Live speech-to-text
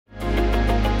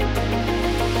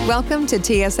Welcome to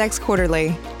TSX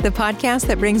Quarterly, the podcast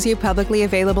that brings you publicly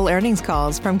available earnings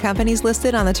calls from companies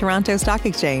listed on the Toronto Stock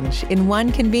Exchange in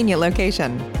one convenient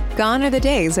location. Gone are the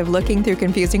days of looking through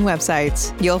confusing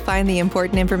websites. You'll find the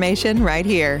important information right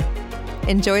here.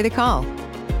 Enjoy the call.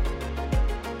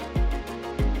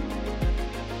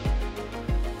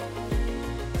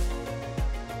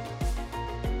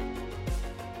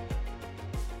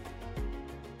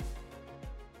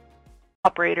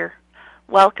 Operator.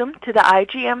 Welcome to the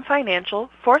IGM Financial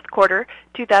Fourth Quarter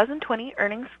 2020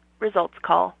 Earnings Results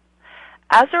Call.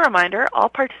 As a reminder, all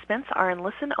participants are in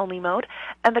listen-only mode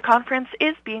and the conference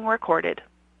is being recorded.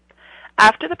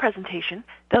 After the presentation,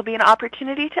 there'll be an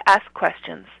opportunity to ask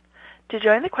questions. To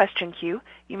join the question queue,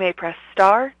 you may press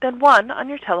star, then 1 on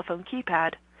your telephone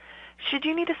keypad. Should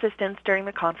you need assistance during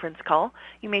the conference call,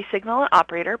 you may signal an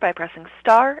operator by pressing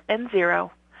star and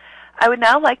 0. I would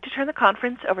now like to turn the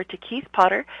conference over to Keith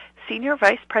Potter, Senior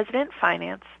Vice President,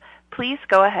 Finance. Please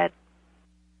go ahead.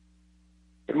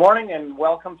 Good morning and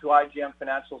welcome to IGM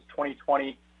Financial's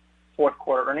 2020 fourth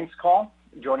quarter earnings call.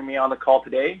 Joining me on the call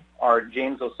today are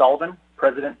James O'Sullivan,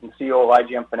 President and CEO of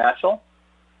IGM Financial,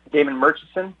 Damon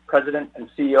Murchison, President and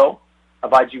CEO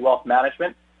of IG Wealth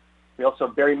Management. We also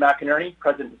have Barry McInerney,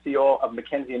 President and CEO of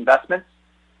Mackenzie Investments,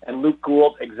 and Luke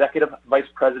Gould, Executive Vice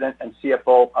President and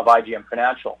CFO of IGM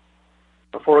Financial.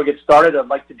 Before we get started, I'd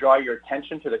like to draw your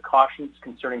attention to the cautions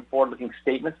concerning forward-looking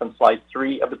statements on slide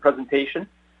 3 of the presentation.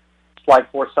 Slide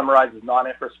 4 summarizes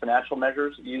non-IFRS financial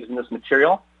measures used in this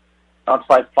material. On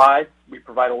slide 5, we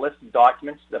provide a list of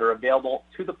documents that are available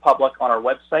to the public on our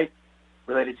website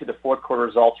related to the fourth quarter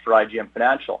results for IGM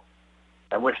Financial.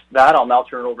 And with that, I'll now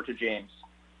turn it over to James.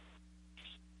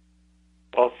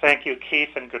 Well, thank you, Keith,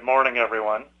 and good morning,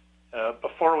 everyone.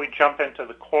 Before we jump into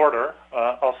the quarter,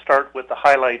 I'll start with the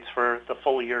highlights for the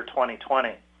full year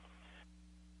 2020.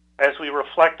 As we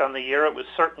reflect on the year, it was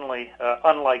certainly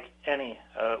unlike any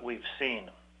we've seen.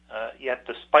 Yet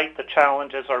despite the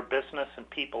challenges our business and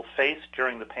people faced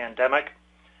during the pandemic,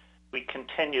 we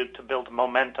continued to build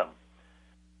momentum.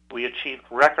 We achieved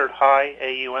record high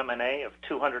AUM&A of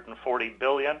 $240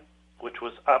 billion, which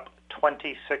was up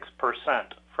 26%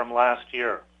 from last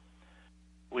year.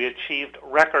 We achieved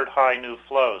record high new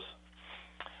flows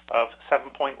of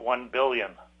 $7.1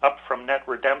 billion, up from net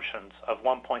redemptions of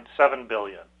 $1.7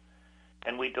 billion.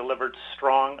 And we delivered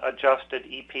strong adjusted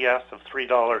EPS of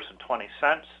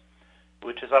 $3.20,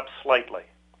 which is up slightly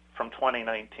from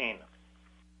 2019.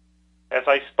 As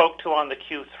I spoke to on the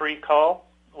Q3 call,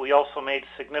 we also made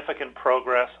significant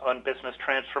progress on business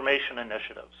transformation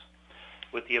initiatives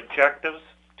with the objectives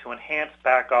to enhance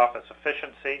back office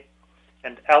efficiency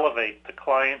and elevate the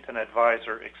client and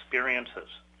advisor experiences.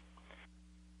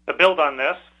 To build on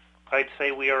this, I'd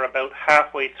say we are about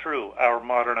halfway through our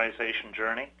modernization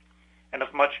journey and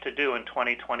have much to do in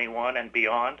 2021 and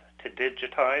beyond to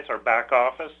digitize our back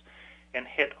office and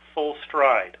hit full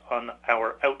stride on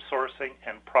our outsourcing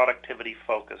and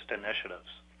productivity-focused initiatives.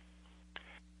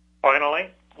 Finally,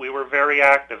 we were very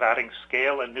active adding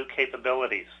scale and new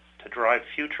capabilities to drive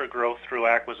future growth through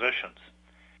acquisitions.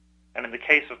 And in the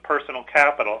case of Personal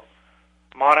Capital,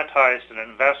 monetized an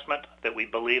investment that we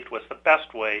believed was the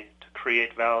best way to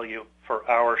create value for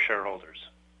our shareholders.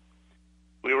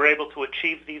 We were able to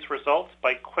achieve these results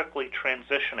by quickly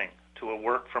transitioning to a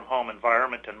work-from-home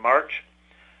environment in March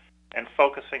and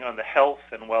focusing on the health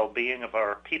and well-being of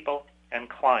our people and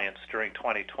clients during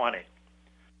 2020.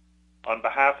 On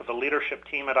behalf of the leadership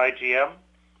team at IGM,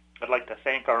 I'd like to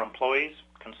thank our employees,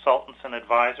 consultants, and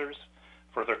advisors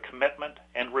for their commitment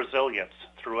and resilience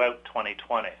throughout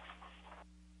 2020.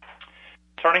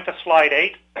 Turning to slide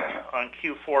 8 on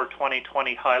Q4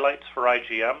 2020 highlights for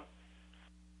IGM.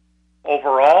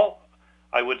 Overall,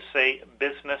 I would say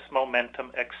business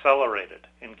momentum accelerated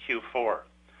in Q4.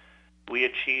 We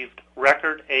achieved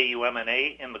record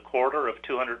AUM&A in the quarter of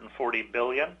 $240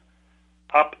 billion,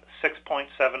 up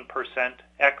 6.7%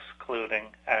 excluding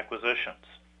acquisitions.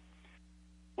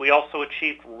 We also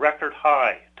achieved record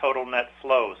high total net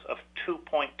flows of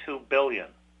 $2.2 billion,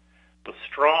 with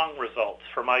strong results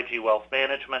from IG Wealth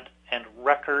Management and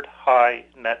record high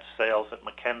net sales at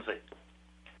Mackenzie.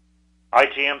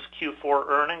 IGM's Q4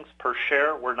 earnings per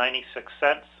share were 96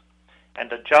 cents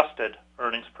and adjusted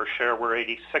earnings per share were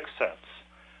 86 cents,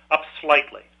 up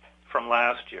slightly from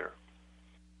last year.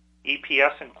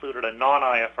 EPS included a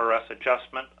non-IFRS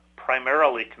adjustment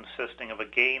primarily consisting of a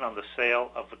gain on the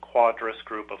sale of the Quadrus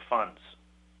group of funds.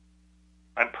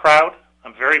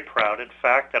 I'm very proud, in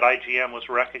fact, that IGM was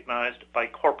recognized by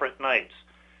Corporate Knights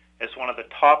as one of the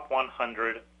top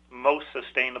 100 most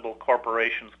sustainable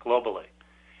corporations globally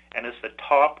and is the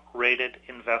top-rated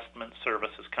investment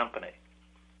services company.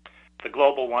 The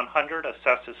Global 100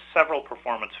 assesses several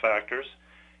performance factors,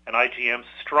 and IGM's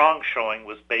strong showing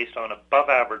was based on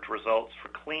above-average results for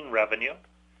clean revenue,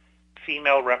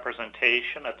 female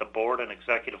representation at the board and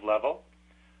executive level,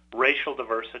 racial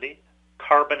diversity,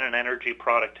 carbon and energy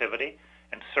productivity,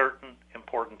 and certain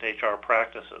important HR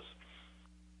practices.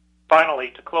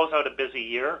 Finally, to close out a busy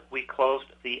year, we closed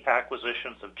the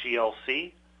acquisitions of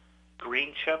GLC,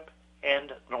 Greenchip,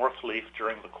 and Northleaf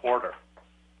during the quarter.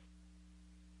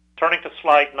 Turning to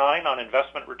slide 9 on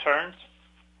investment returns,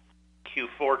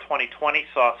 Q4 2020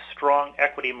 saw strong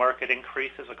equity market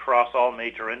increases across all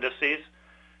major indices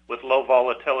with low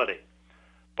volatility,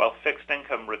 while fixed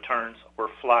income returns were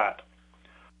flat.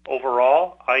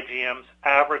 Overall, IGM's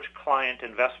average client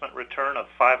investment return of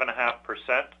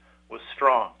 5.5% was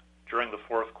strong during the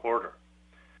fourth quarter.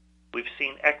 We've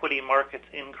seen equity markets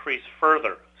increase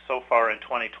further so far in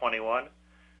 2021,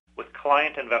 with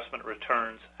client investment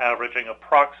returns averaging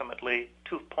approximately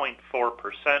 2.4%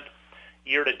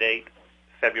 year-to-date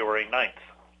February 9th.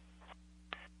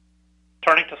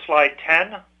 Turning to slide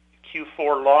 10,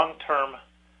 Q4 long-term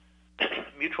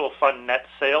mutual fund net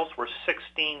sales were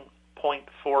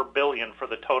 $16.4 billion for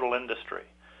the total industry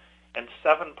and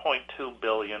 $7.2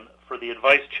 billion for the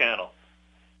advice channel.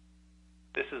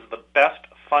 This is the best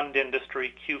fund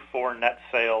industry Q4 net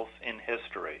sales in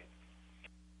history.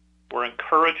 We're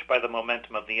encouraged by the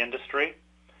momentum of the industry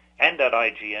and at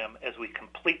IGM as we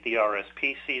complete the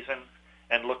RSP season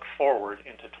and look forward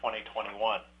into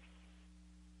 2021.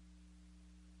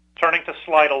 Turning to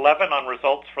slide 11 on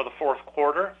results for the fourth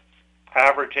quarter,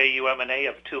 average AUM&A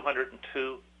of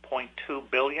 $202.2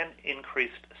 billion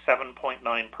increased 7.9%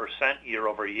 year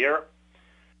over year.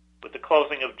 With the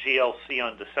closing of GLC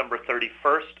on December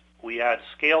 31st, we add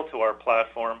scale to our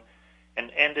platform and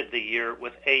ended the year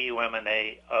with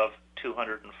AUM&A of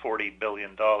 $240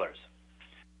 billion.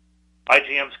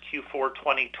 IGM's Q4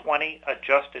 2020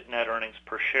 adjusted net earnings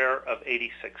per share of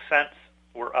 86 cents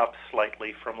were up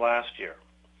slightly from last year.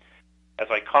 As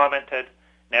I commented,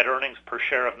 net earnings per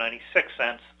share of 96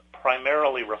 cents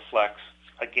primarily reflects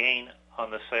a gain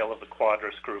on the sale of the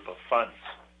Quadrus group of funds.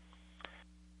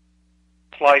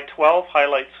 Slide 12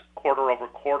 highlights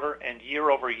quarter-over-quarter and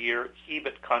year-over-year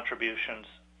EBIT contributions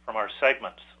from our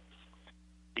segments.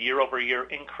 The year-over-year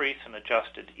increase in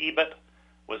adjusted EBIT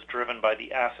was driven by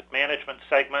the asset management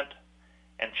segment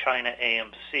and China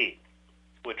AMC,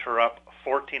 which are up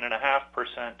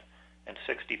 14.5% and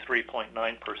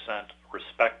 63.9%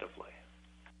 respectively.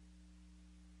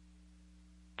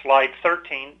 Slide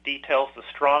 13 details the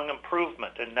strong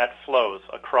improvement in net flows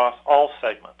across all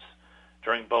segments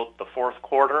during both the fourth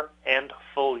quarter and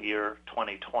full year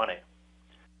 2020.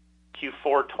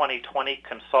 Q4 2020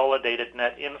 consolidated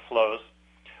net inflows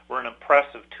were an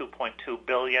impressive $2.2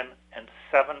 billion and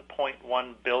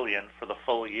 $7.1 billion for the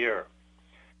full year.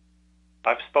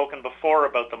 I've spoken before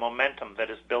about the momentum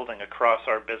that is building across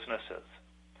our businesses.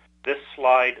 This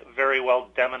slide very well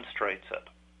demonstrates it.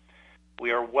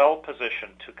 We are well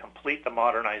positioned to complete the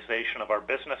modernization of our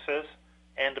businesses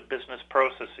and business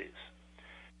processes.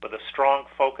 With a strong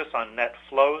focus on net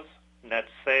flows, net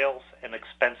sales, and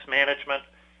expense management,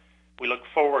 we look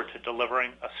forward to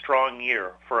delivering a strong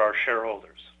year for our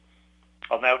shareholders.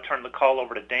 I'll now turn the call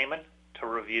over to Damon to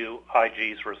review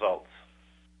IG's results.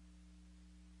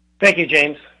 Thank you,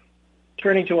 James.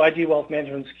 Turning to IG Wealth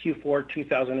Management's Q4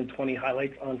 2020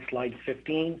 highlights on slide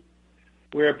 15,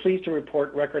 we are pleased to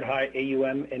report record high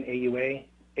AUM and AUA.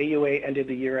 AUA ended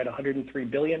the year at $103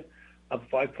 billion, up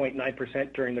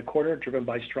 5.9% during the quarter, driven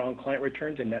by strong client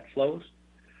returns and net flows.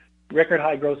 Record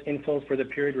high gross inflows for the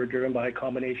period were driven by a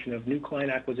combination of new client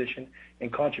acquisition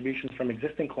and contributions from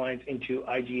existing clients into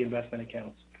IG investment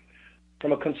accounts.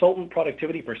 From a consultant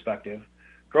productivity perspective,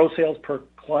 gross sales per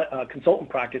consultant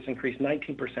practice increased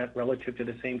 19% relative to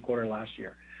the same quarter last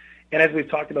year. And as we've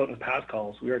talked about in past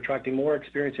calls, we are attracting more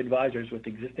experienced advisors with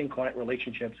existing client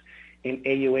relationships in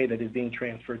AUA that is being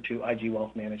transferred to IG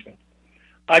Wealth Management.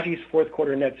 IG's fourth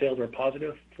quarter net sales were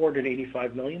positive,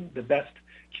 $485 million, the best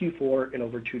Q4 in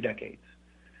over 2 decades.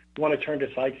 I want to turn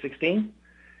to slide 16.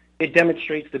 It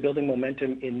demonstrates the building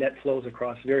momentum in net flows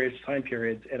across various time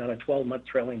periods and on a 12-month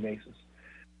trailing basis.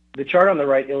 The chart on the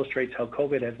right illustrates how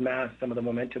COVID has masked some of the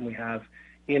momentum we have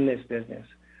in this business.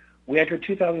 We entered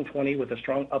 2020 with a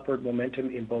strong upward momentum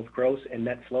in both gross and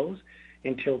net flows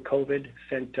until COVID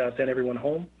sent everyone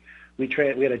home. We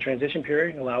had a transition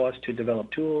period to allow us to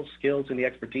develop tools, skills, and the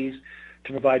expertise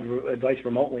to provide advice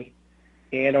remotely.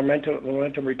 And our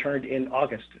momentum returned in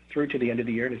August through to the end of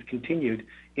the year and has continued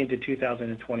into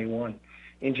 2021.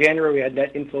 In January, we had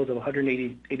net inflows of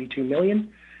 $182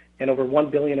 million and over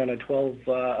 $1 billion on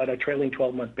a trailing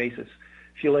 12-month basis.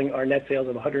 fueling our net sales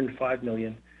of $105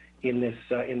 million in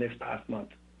this past month.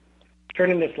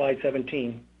 Turning to slide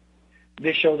 17,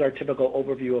 this shows our typical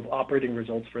overview of operating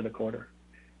results for the quarter.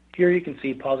 Here you can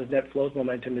see positive net flows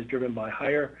momentum is driven by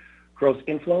higher gross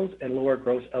inflows and lower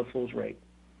gross outflows rate.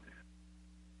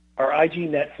 Our IG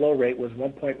net flow rate was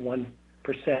 1.1%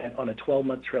 on a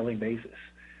 12-month trailing basis,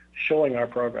 showing our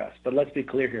progress. But let's be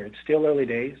clear here, it's still early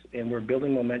days and we're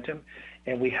building momentum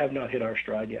and we have not hit our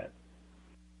stride yet.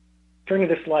 Turning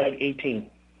to slide 18,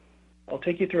 I'll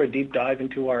take you through a deep dive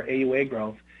into our AUA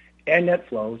growth and net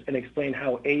flows and explain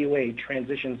how AUA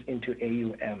transitions into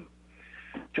AUM.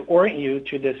 To orient you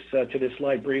to this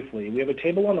slide briefly, we have a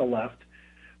table on the left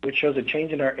which shows a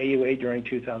change in our AUA during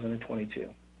 2022.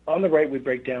 On the right, we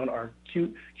break down our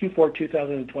Q4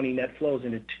 2020 net flows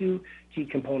into two key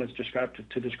components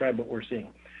to describe what we're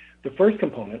seeing. The first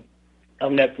component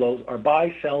of net flows are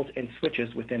buys, sells, and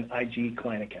switches within IG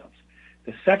client accounts.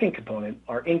 The second component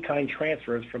are in-kind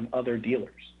transfers from other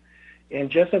dealers. And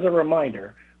just as a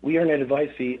reminder, we earn an advice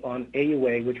fee on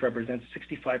AUA, which represents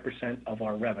 65% of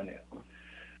our revenue.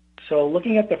 So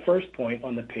looking at the first point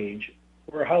on the page,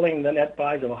 we're highlighting the net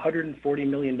buys of $140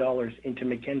 million into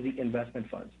Mackenzie investment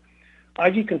funds.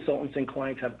 IG consultants and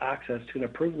clients have access to an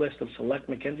approved list of select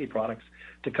Mackenzie products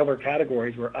to cover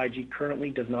categories where IG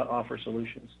currently does not offer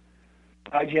solutions.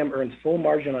 IGM earns full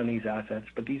margin on these assets,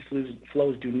 but these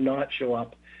flows do not show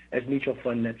up as mutual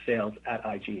fund net sales at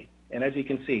IG. And as you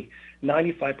can see,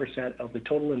 95% of the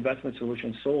total investment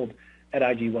solutions sold at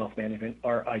IG Wealth Management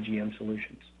are IGM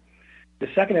solutions. The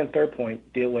second and third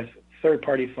point deal with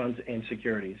third-party funds and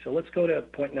securities. So let's go to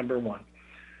point number one.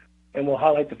 And we'll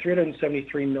highlight the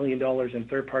 $373 million in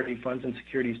third-party funds and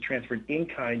securities transferred in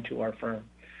kind to our firm.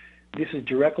 This is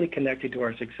directly connected to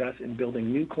our success in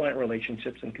building new client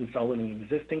relationships and consolidating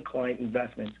existing client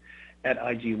investments at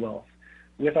IG Wealth.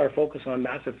 With our focus on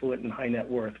mass affluent and high net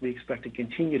worth, we expect to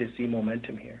continue to see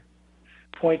momentum here.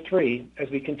 Point three, as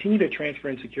we continue to transfer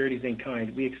in securities in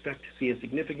kind, we expect to see a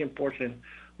significant portion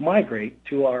migrate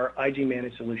to our IG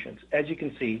managed solutions. As you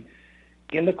can see,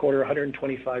 in the quarter,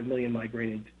 $125 million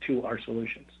migrated to our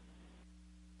solutions.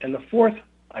 And the fourth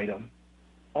item,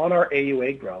 on our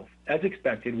AUA growth, as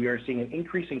expected, we are seeing an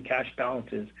increase in cash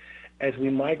balances as we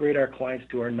migrate our clients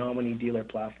to our nominee dealer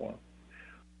platform.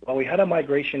 While we had a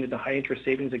migration into high interest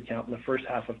savings account in the first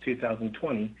half of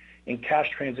 2020 and cash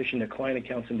transition to client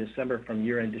accounts in December from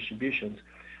year-end distributions,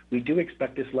 we do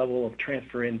expect this level of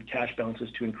transfer in cash balances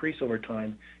to increase over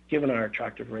time given our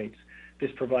attractive rates.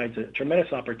 This provides a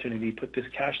tremendous opportunity to put this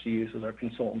cash to use as our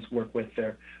consultants work with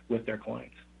their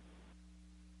clients.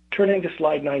 Turning to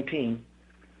slide 19,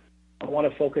 I want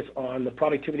to focus on the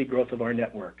productivity growth of our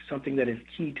network, something that is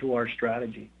key to our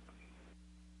strategy.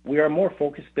 We are a more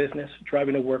focused business,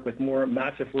 driving to work with more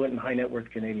mass affluent and high net worth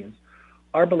Canadians.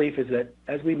 Our belief is that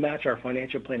as we match our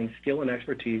financial planning skill and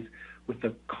expertise with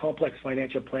the complex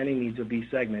financial planning needs of these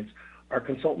segments, our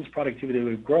consultants' productivity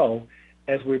will grow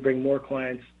as we bring more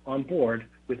clients on board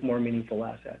with more meaningful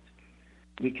assets.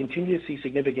 We continue to see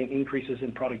significant increases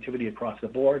in productivity across the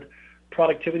board.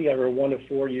 Productivity of our 1 to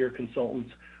 4 year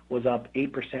consultants was up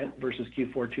 8% versus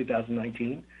Q4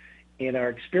 2019, and our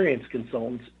experienced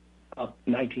consultants up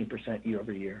 19% year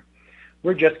over year.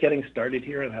 We're just getting started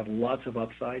here and have lots of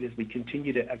upside as we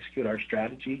continue to execute our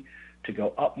strategy to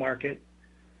go up market,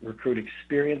 recruit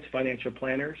experienced financial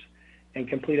planners, and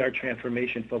complete our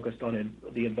transformation focused on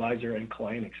the advisor and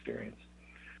client experience.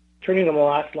 Turning to the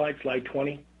last slide, slide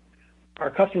 20, our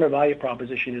customer value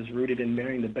proposition is rooted in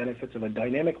marrying the benefits of a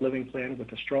dynamic living plan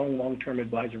with a strong long-term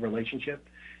advisor relationship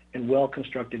and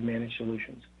well-constructed managed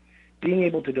solutions. Being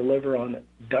able to deliver on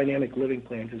dynamic living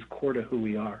plans is core to who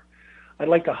we are. I'd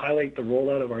like to highlight the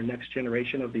rollout of our next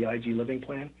generation of the IG Living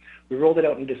Plan. We rolled it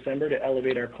out in December to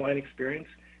elevate our client experience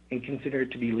and consider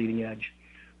it to be leading edge.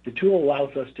 The tool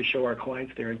allows us to show our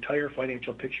clients their entire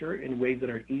financial picture in ways that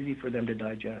are easy for them to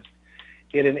digest.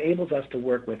 It enables us to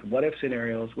work with what-if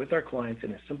scenarios with our clients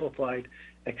in a simplified,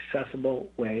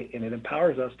 accessible way, and it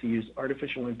empowers us to use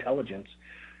artificial intelligence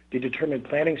to determine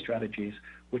planning strategies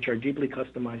which are deeply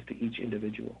customized to each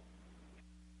individual.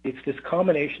 It's this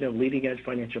combination of leading-edge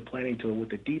financial planning tool with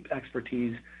the deep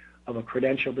expertise of a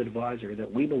credentialed advisor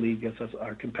that we believe gives us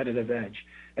our competitive edge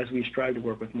as we strive to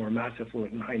work with more mass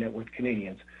affluent and high net worth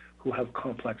Canadians who have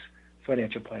complex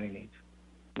financial planning needs.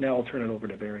 Now I'll turn it over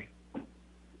to Barry.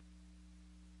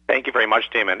 Thank you very much,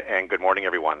 Damon, and good morning,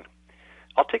 everyone.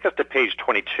 I'll take us to page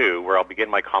 22, where I'll begin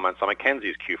my comments on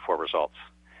Mackenzie's Q4 results.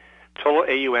 Total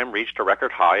AUM reached a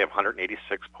record high of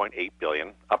 $186.8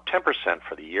 billion, up 10%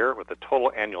 for the year, with a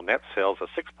total annual net sales of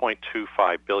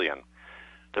 $6.25 billion.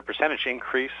 The percentage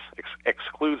increase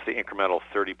excludes the incremental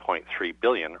 $30.3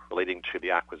 billion relating to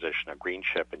the acquisition of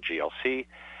Greenchip and GLC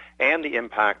and the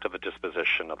impact of the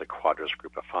disposition of the Quadras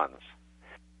group of funds.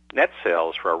 Net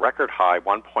sales were a record high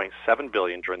 $1.7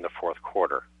 billion during the fourth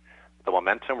quarter. The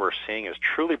momentum we're seeing is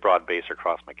truly broad-based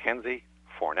across Mackenzie,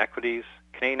 foreign equities,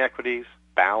 Canadian equities,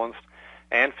 balanced,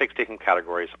 and fixed income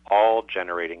categories, all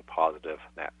generating positive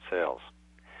net sales.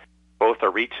 Both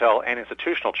our retail and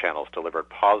institutional channels delivered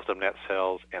positive net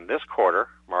sales, and this quarter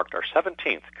marked our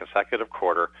 17th consecutive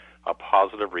quarter of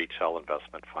positive retail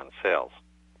investment fund sales.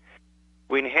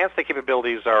 We enhanced the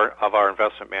capabilities of our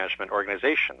investment management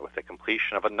organization with the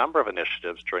completion of a number of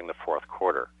initiatives during the fourth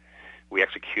quarter. We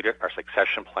executed our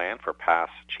succession plan for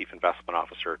past Chief Investment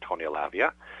Officer Tony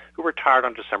Alavia, who retired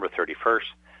on December 31st,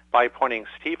 by appointing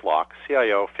Steve Locke,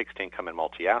 CIO Fixed Income and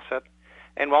Multi-Asset,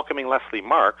 and welcoming Leslie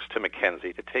Marks to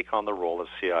Mackenzie to take on the role of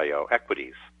CIO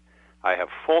Equities. I have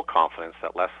full confidence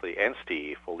that Leslie and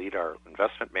Steve will lead our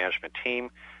investment management team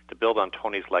to build on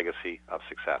Tony's legacy of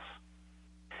success.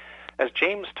 As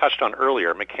James touched on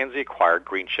earlier, Mackenzie acquired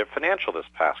Greenchip Financial this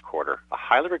past quarter, a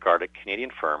highly regarded Canadian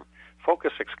firm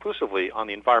focused exclusively on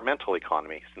the environmental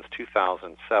economy since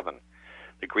 2007.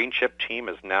 The Greenchip team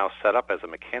is now set up as a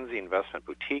Mackenzie investment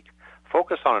boutique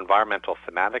focused on environmental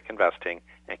thematic investing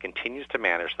and continues to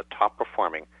manage the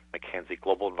top-performing Mackenzie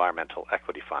Global Environmental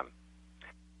Equity Fund.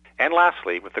 And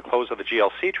lastly, with the close of the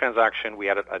GLC transaction, we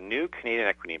added a new Canadian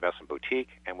equity investment boutique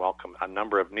and welcomed a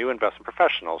number of new investment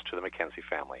professionals to the Mackenzie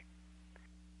family.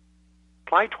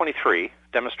 Slide 23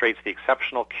 demonstrates the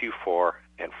exceptional Q4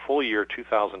 and full year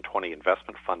 2020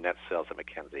 investment fund net sales at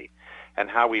Mackenzie and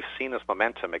how we've seen this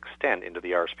momentum extend into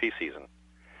the RSP season.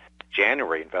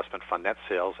 January investment fund net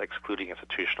sales, excluding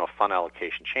institutional fund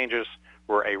allocation changes,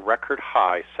 were a record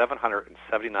high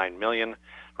 $779 million,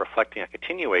 reflecting a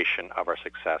continuation of our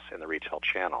success in the retail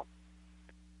channel.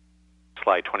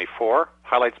 Slide 24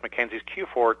 highlights Mackenzie's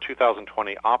Q4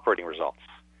 2020 operating results.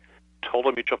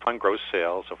 Total mutual fund gross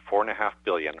sales of $4.5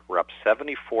 billion were up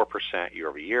 74% year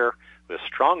over year, with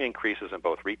strong increases in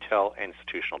both retail and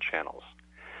institutional channels.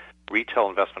 Retail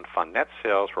investment fund net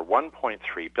sales were $1.3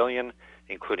 billion,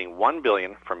 including $1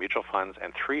 billion from mutual funds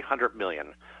and $300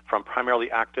 million from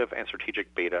primarily active and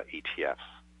strategic beta ETFs.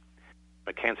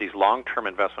 Mackenzie's long-term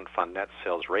investment fund net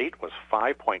sales rate was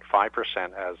 5.5%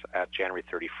 as at January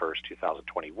 31st,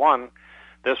 2021.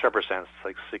 This represents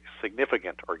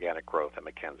significant organic growth at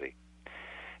Mackenzie.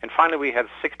 And finally, we had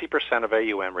 60% of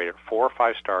AUM rated 4 or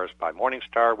 5 stars by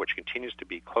Morningstar, which continues to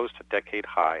be close to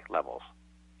decade-high levels.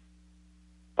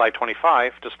 Slide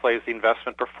 25 displays the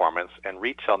investment performance and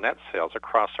retail net sales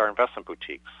across our investment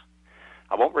boutiques.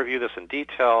 I won't review this in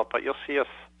detail, but you'll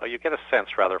get a sense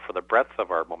for the breadth of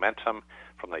our momentum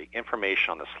from the information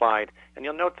on the slide, and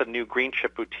you'll note the new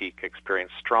Greenchip boutique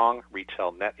experienced strong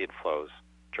retail net inflows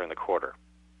during the quarter.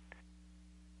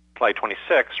 Slide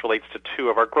 26 relates to two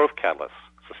of our growth catalysts,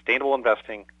 sustainable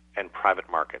investing and private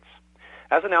markets.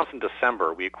 As announced in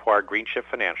December, we acquired Greenchip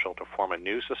Financial to form a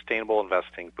new sustainable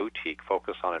investing boutique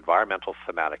focused on environmental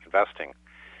thematic investing.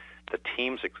 The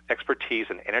team's expertise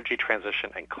in energy transition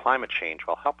and climate change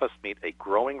will help us meet a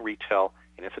growing retail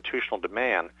and institutional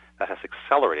demand that has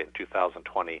accelerated in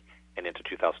 2020 and into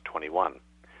 2021.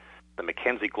 The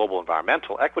Mackenzie Global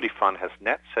Environmental Equity Fund has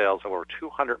net sales of over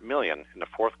 $200 million in the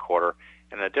fourth quarter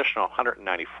and an additional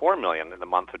 $194 million in the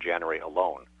month of January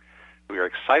alone. We are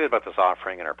excited about this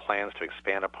offering and our plans to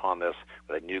expand upon this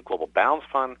with a new Global Balance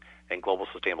Fund and Global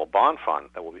Sustainable Bond Fund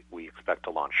that we expect to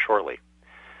launch shortly.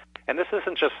 And this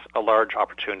isn't just a large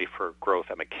opportunity for growth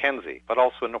at Mackenzie, but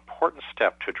also an important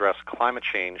step to address climate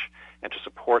change and to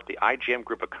support the IGM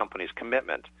group of companies'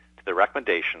 commitment to the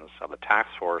recommendations of the Task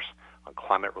Force on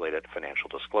Climate-Related Financial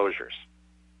Disclosures.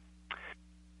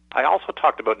 I also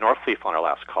talked about Northleaf on our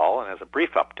last call, and as a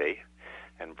brief update,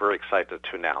 and very excited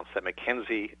to announce that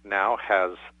Mackenzie now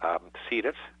has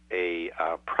seeded a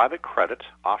private credit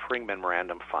offering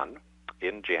memorandum fund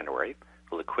in January.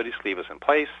 The liquidity sleeve is in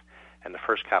place, and the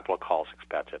first capital call is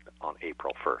expected on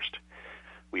April 1st.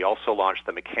 We also launched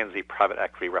the Mackenzie Private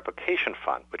Equity Replication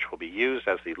Fund, which will be used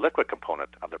as the liquid component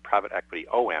of the private equity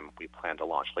OM we plan to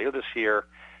launch later this year.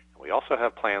 And we also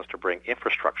have plans to bring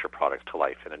infrastructure products to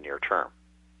life in the near term.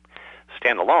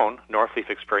 Standalone, Northleaf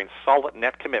experienced solid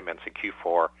net commitments in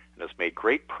Q4 and has made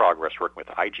great progress working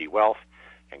with IG Wealth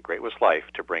and Great-West Life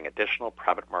to bring additional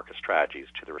private market strategies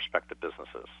to their respective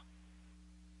businesses.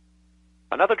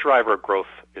 Another driver of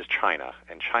growth is China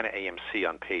and China AMC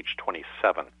on page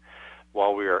 27.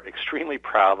 While we are extremely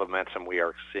proud of the momentum we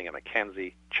are seeing at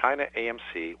Mackenzie, China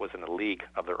AMC was in a league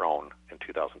of their own in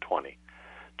 2020.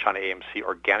 China AMC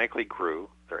organically grew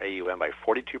their AUM by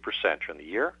 42% during the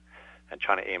year, and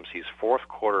China AMC's fourth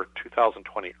quarter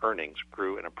 2020 earnings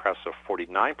grew an impressive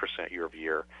 49% year over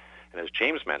year. And as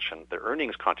James mentioned, the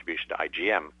earnings contribution to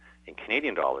IGM in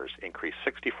Canadian dollars increased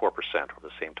 64% over the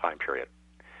same time period.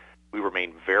 We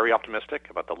remain very optimistic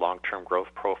about the long-term growth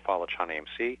profile of China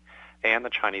AMC and the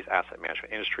Chinese asset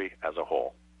management industry as a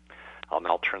whole. I'll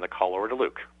now turn the call over to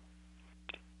Luke.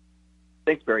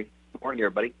 Thanks, Barry. Good morning,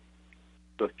 everybody.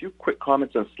 So a few quick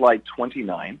comments on slide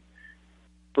 29.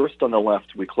 First, on the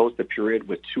left, we closed the period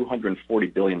with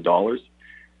 $240 billion.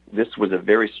 This was a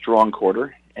very strong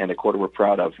quarter and a quarter we're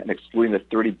proud of. And excluding the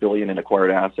 $30 billion in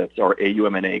acquired assets, our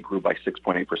AUM&A grew by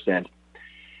 6.8%.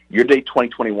 Year-to-date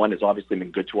 2021 has obviously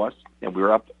been good to us, and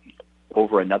we're up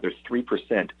over another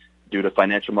 3% due to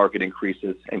financial market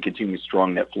increases and continuing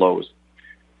strong net flows.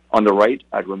 On the right,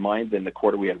 I'd remind that in the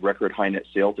quarter we had record high net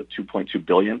sales of $2.2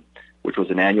 billion, which was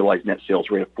an annualized net sales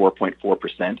rate of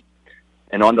 4.4%.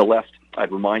 And on the left,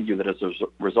 I'd remind you that as a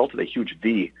result of the huge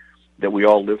V that we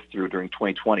all lived through during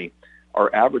 2020,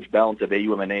 our average balance of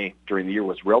AUM&A during the year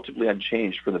was relatively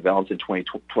unchanged for the balance in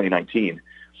 2019.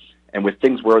 And with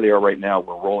things where they are right now,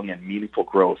 we're rolling in meaningful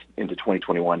growth into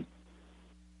 2021.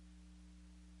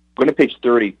 Going to page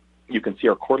 30, you can see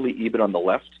our quarterly EBIT on the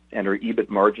left and our EBIT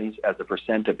margins as a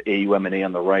percent of AUM&A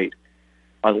on the right.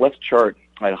 On the left chart,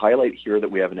 I'd highlight here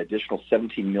that we have an additional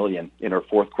 $17 million in our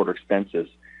fourth quarter expenses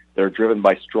that are driven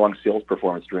by strong sales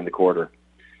performance during the quarter.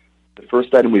 The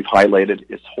first item we've highlighted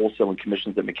is wholesale and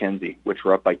commissions at Mackenzie, which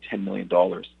were up by $10 million.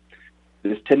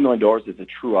 This $10 million is a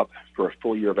true-up for a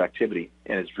full year of activity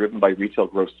and is driven by retail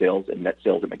gross sales and net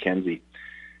sales at Mackenzie.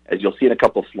 As you'll see in a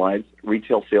couple of slides,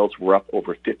 retail sales were up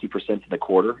over 50% in the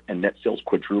quarter and net sales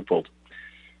quadrupled.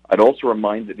 I'd also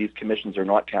remind that these commissions are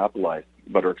not capitalized,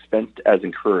 but are expensed as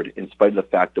incurred in spite of the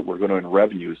fact that we're going to earn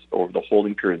revenues over the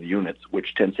holding period of the units,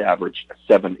 which tends to average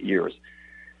 7 years.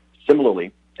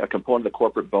 Similarly, a component of the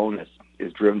corporate bonus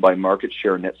is driven by market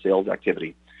share net sales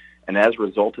activity. And as a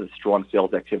result of the strong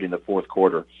sales activity in the fourth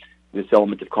quarter, this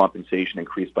element of compensation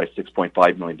increased by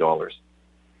 $6.5 million.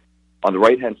 On the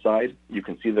right-hand side, you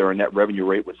can see that our net revenue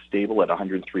rate was stable at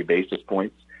 103 basis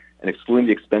points, and excluding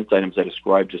the expense items I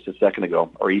described just a second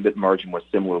ago, our EBIT margin was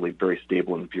similarly very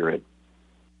stable in the period.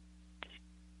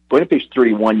 Going to page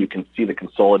 31, you can see the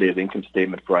consolidated income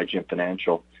statement for IGM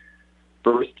Financial.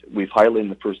 First, we've highlighted in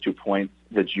the first 2 points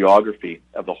the geography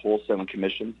of the wholesale and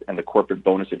commissions and the corporate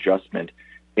bonus adjustment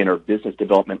in our business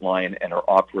development line and our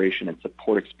operation and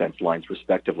support expense lines,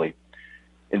 respectively.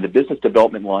 In the business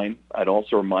development line, I'd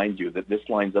also remind you that this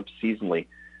lines up seasonally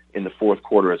in the fourth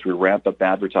quarter as we ramp up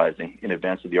advertising in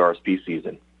advance of the RSP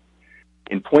season.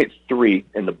 In point 3,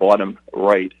 in the bottom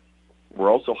right,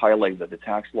 we're also highlighting that the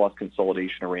tax loss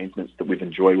consolidation arrangements that we've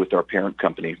enjoyed with our parent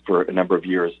company for a number of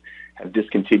years have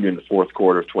discontinued in the fourth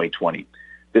quarter of 2020.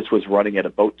 This was running at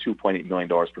about $2.8 million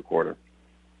per quarter.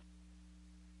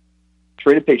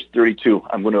 Straight to page 32,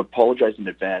 I'm going to apologize in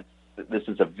advance. This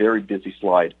is a very busy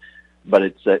slide, but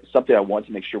it's something I want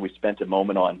to make sure we spent a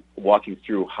moment on walking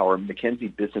through how our Mackenzie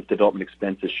business development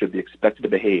expenses should be expected to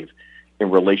behave in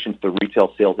relation to the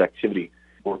retail sales activity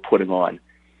we're putting on,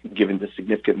 given the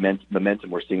significant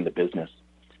momentum we're seeing in the business.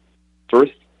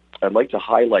 First, I'd like to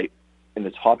highlight in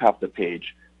the top half of the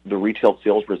page the retail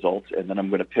sales results, and then I'm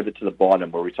going to pivot to the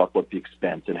bottom where we talk about the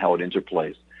expense and how it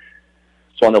interplays.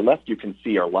 So on the left, you can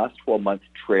see our last 12 months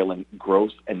trailing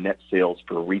gross and net sales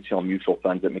for retail mutual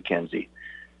funds at Mackenzie.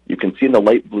 You can see in the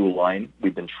light blue line,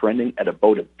 we've been trending at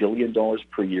about $1 billion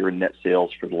per year in net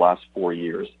sales for the last 4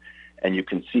 years. And you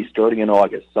can see starting in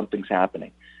August, something's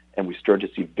happening, and we start to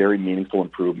see very meaningful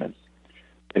improvements.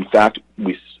 In fact,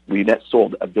 we net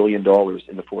sold $1 billion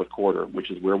in the fourth quarter, which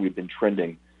is where we've been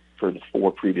trending for the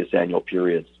 4 previous annual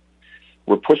periods.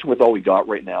 We're pushing with all we got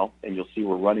right now, and you'll see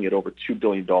we're running at over $2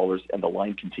 billion, and the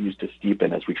line continues to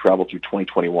steepen as we travel through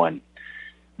 2021.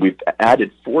 We've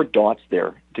added 4 dots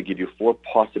there to give you 4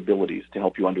 possibilities to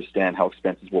help you understand how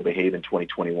expenses will behave in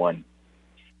 2021.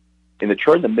 In the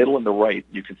chart in the middle and the right,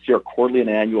 you can see our quarterly and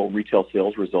annual retail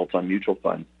sales results on mutual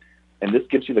funds, and this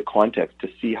gives you the context to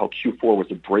see how Q4 was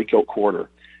a breakout quarter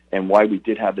and why we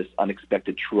did have this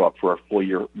unexpected true-up for our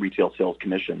full-year retail sales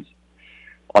commissions.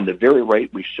 On the very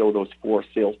right, we show those 4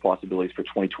 sales possibilities for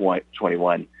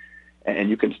 2021. And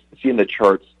you can see in the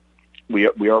charts, we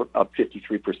are up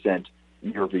 53%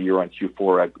 year over year on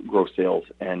Q4 gross sales.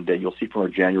 And you'll see from our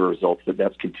January results that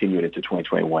that's continued into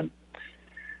 2021.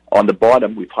 On the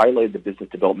bottom, we've highlighted the business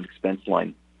development expense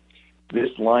line. This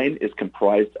line is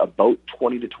comprised about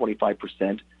 20 to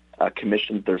 25%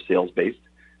 commissions that are sales-based,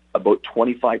 about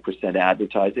 25%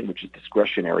 advertising, which is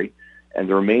discretionary, and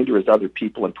the remainder is other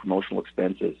people and promotional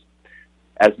expenses.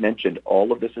 As mentioned,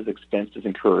 all of this is expensed as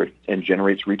incurred and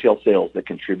generates retail sales that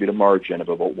contribute a margin of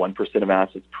about 1% of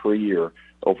assets per year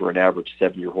over an average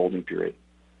 7-year holding period.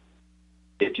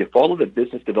 If you follow the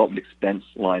business development expense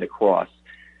line across,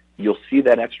 you'll see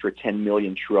that extra $10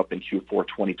 million true up in Q4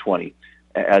 2020,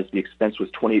 as the expense was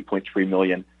 $28.3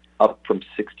 million, up from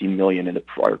 $16 million in the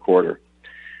prior quarter.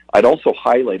 I'd also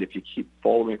highlight, if you keep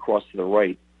following across to the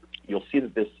right, you'll see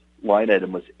that this line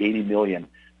item was $80 million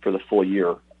for the full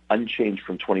year, unchanged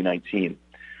from 2019.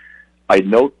 I'd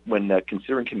note, when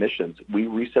considering commissions, we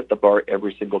reset the bar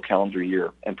every single calendar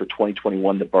year, and for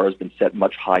 2021, the bar has been set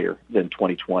much higher than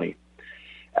 2020.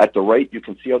 At the right, you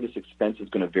can see how this expense is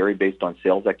going to vary based on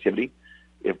sales activity.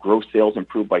 If gross sales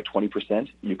improve by 20%,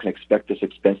 you can expect this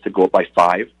expense to go up by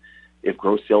 5. If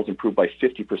gross sales improve by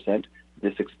 50%,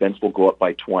 this expense will go up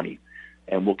by 20.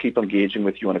 And we'll keep engaging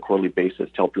with you on a quarterly basis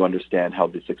to help you understand how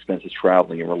this expense is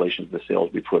traveling in relation to the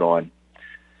sales we put on.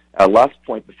 Last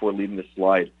point before leaving this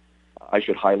slide, I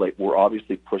should highlight we're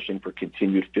obviously pushing for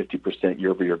continued 50%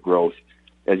 year-over-year growth.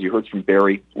 As you heard from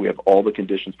Barry, we have all the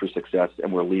conditions for success,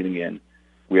 and we're leaning in.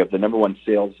 We have the number one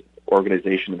sales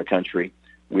organization in the country.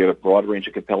 We have a broad range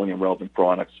of compelling and relevant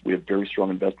products. We have very strong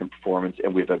investment performance,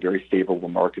 and we have a very favorable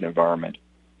market environment.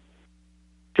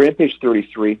 Turning to page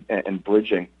 33 and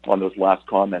bridging on those last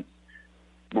comments,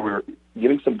 we're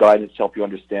giving some guidance to help you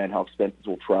understand how expenses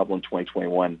will travel in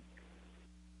 2021.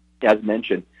 As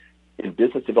mentioned, in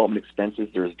business development expenses,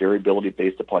 there is variability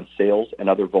based upon sales and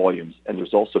other volumes, and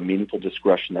there's also meaningful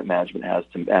discretion that management has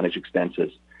to manage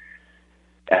expenses.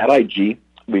 At IG,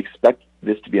 we expect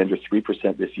this to be under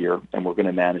 3% this year, and we're going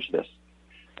to manage this.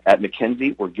 At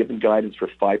Mackenzie, we're given guidance for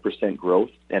 5%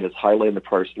 growth, and as highlighted in the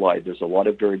prior slide, there's a lot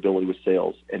of variability with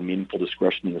sales and meaningful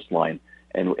discretion in this line,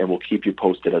 and we'll keep you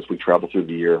posted as we travel through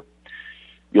the year.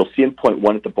 You'll see in point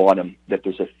 1 at the bottom that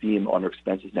there's a theme on our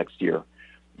expenses next year,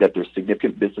 that there's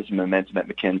significant business momentum at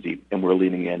Mackenzie, and we're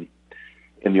leaning in.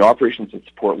 In the operations and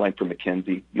support line for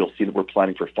Mackenzie, you'll see that we're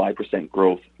planning for 5%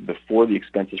 growth before the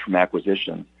expenses from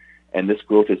acquisitions, and this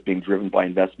growth is being driven by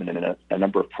investment in a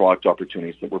number of product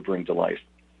opportunities that we're bringing to life.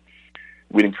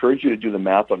 We'd encourage you to do the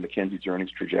math on Mackenzie's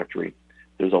earnings trajectory.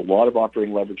 There's a lot of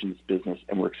operating leverage in this business,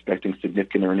 and we're expecting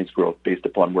significant earnings growth based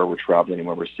upon where we're traveling and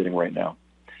where we're sitting right now.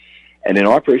 And in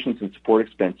operations and support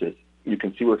expenses, you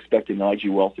can see we're expecting IG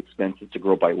Wealth expenses to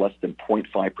grow by less than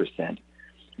 0.5%.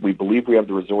 We believe we have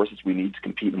the resources we need to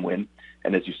compete and win,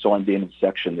 and as you saw in Damon's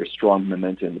section, there's strong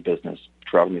momentum in the business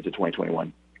traveling into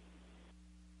 2021.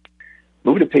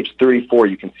 Moving to page 34,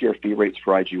 you can see our fee rates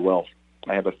for IG Wealth.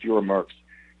 I have a few remarks.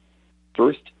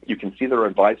 First, you can see that our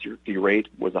advisor fee rate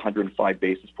was 105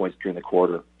 basis points during the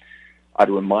quarter. I'd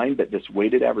remind that this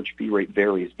weighted average fee rate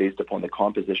varies based upon the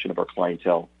composition of our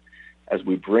clientele. As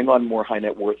we bring on more high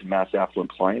net worth and mass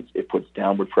affluent clients, it puts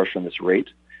downward pressure on this rate.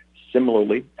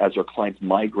 Similarly, as our clients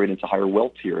migrate into higher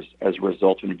wealth tiers as a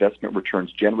result of investment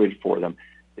returns generated for them,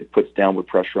 it puts downward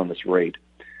pressure on this rate.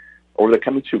 Over the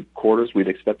coming 2 quarters, we'd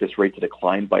expect this rate to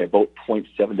decline by about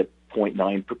 0.7 to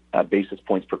 0.9 basis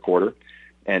points per quarter,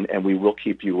 and we will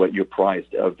keep you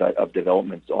apprised of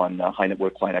developments on high net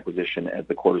worth client acquisition as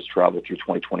the quarters travel through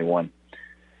 2021.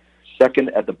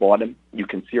 Second, at the bottom, you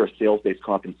can see our sales-based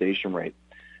compensation rate.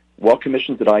 While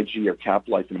commissions at IG are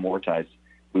capitalized and amortized,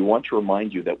 we want to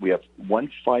remind you that we have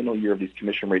one final year of these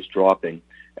commission rates dropping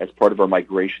as part of our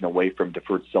migration away from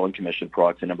deferred selling commission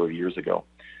products a number of years ago.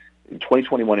 In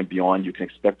 2021 and beyond, you can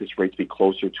expect this rate to be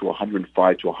closer to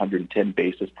 105 to 110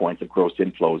 basis points of gross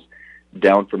inflows,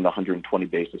 down from the 120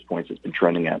 basis points it's been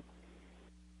trending at.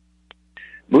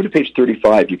 Move to page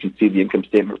 35, you can see the income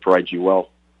statement for IG Wealth.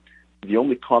 The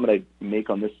only comment I make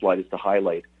on this slide is to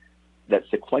highlight that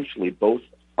sequentially both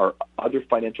our other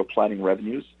financial planning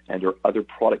revenues and our other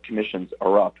product commissions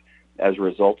are up as a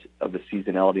result of the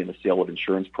seasonality in the sale of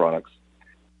insurance products.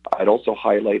 I'd also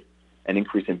highlight an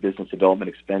increase in business development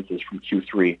expenses from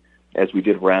Q3 as we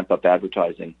did ramp up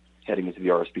advertising heading into the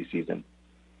RSP season.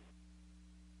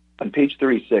 On page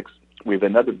 36, we have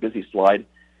another busy slide,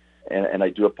 and I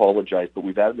do apologize, but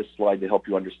we've added this slide to help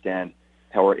you understand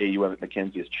how our AUM at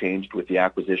Mackenzie has changed with the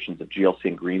acquisitions of GLC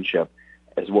and Greenchip,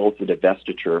 as well as the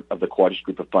divestiture of the Quadrus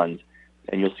Group of Funds,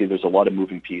 and you'll see there's a lot of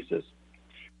moving pieces.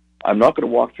 I'm not going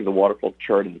to walk through the waterfall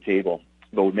chart in the table,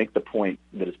 but we'll make the point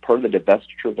that as part of the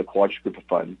divestiture of the Quadrus Group of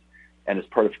Funds, and as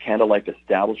part of Canada Life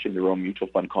establishing their own mutual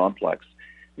fund complex,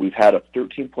 we've had a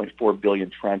 $13.4 billion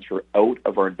transfer out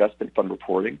of our investment fund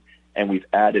reporting, and we've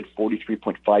added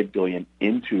 $43.5 billion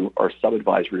into our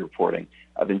sub-advisory reporting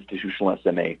of institutional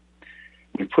SMA.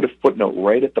 We put a footnote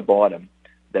right at the bottom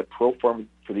that pro forma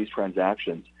for these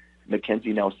transactions,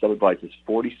 Mackenzie now sub-advises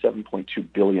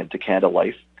 $47.2 billion to Canada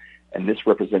Life, and this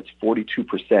represents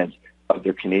 42% of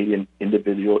their Canadian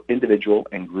individual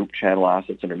and group channel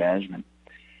assets under management.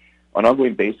 On an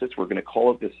ongoing basis, we're going to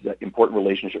call it this important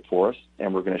relationship for us,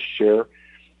 and we're going to share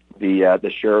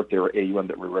the share of their AUM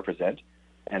that we represent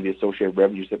and the associated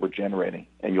revenues that we're generating.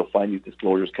 And you'll find these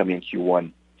disclosures coming in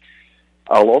Q1.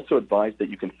 I'll also advise that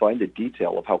you can find the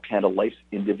detail of how Canada Life's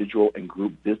individual and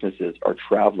group businesses are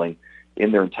traveling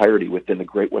in their entirety within the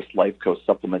Great-West Lifeco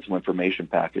supplemental information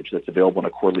package that's available on a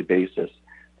quarterly basis.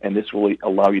 And this will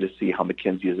allow you to see how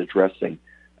Mackenzie is addressing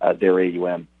their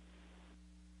AUM.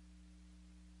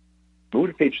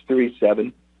 Moving to page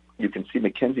 37, you can see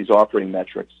Mackenzie's operating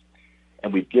metrics.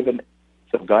 And we've given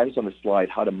some guidance on the slide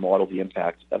how to model the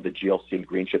impact of the GLC and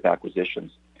Greenchip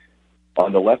acquisitions.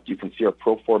 On the left, you can see our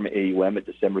pro forma AUM at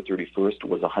December 31st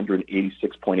was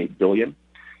 $186.8 billion.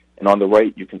 And on the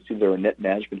right, you can see that our net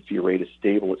management fee rate is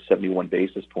stable at 71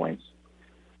 basis points.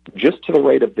 Just to the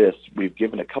right of this, we've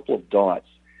given a couple of dots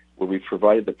where we've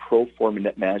provided the pro forma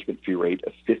net management fee rate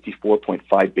of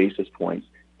 54.5 basis points,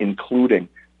 including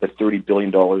the $30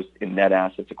 billion in net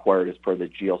assets acquired as part of the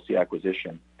GLC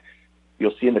acquisition.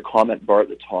 You'll see in the comment bar at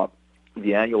the top,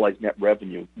 the annualized net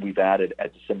revenue we've added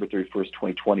at December 31st,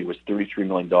 2020 was $33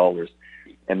 million,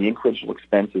 and the incremental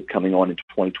expenses coming on in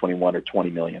 2021 are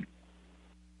 $20 million.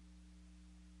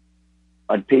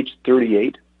 On page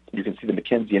 38, you can see the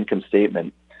Mackenzie income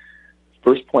statement.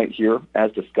 First point here,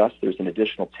 as discussed, there's an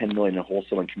additional $10 million in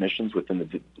wholesaling commissions within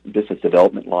the business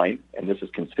development line, and this is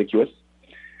conspicuous.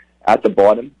 At the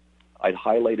bottom, I'd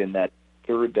highlight in that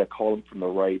third column from the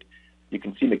right, you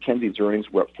can see Mackenzie's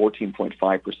earnings were up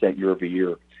 14.5% year over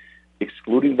year.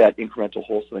 Excluding that incremental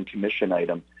wholesaling commission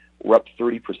item, we're up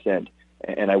 30%.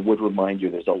 And I would remind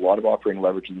you, there's a lot of operating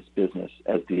leverage in this business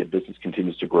as the business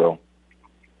continues to grow.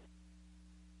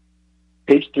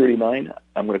 Page 39,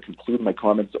 I'm going to conclude my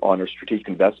comments on our strategic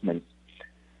investments.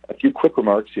 A few quick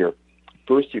remarks here.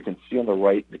 First, you can see on the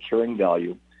right the carrying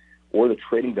value, or the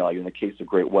trading value in the case of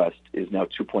Great-West, is now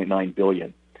 $2.9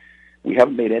 billion. We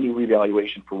haven't made any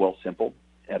revaluation for Wealthsimple,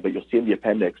 but you'll see in the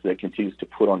appendix that it continues to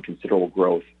put on considerable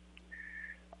growth.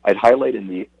 I'd highlight in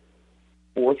the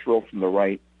fourth row from the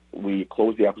right, we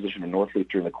closed the acquisition of Northleaf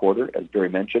during the quarter, as Barry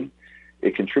mentioned.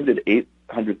 It contributed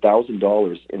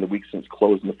 $800,000 in the week since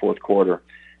close in the fourth quarter,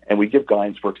 and we give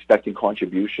guidance for expecting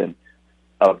contribution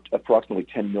of approximately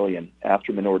 $10 million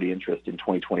after minority interest in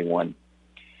 2021.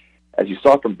 As you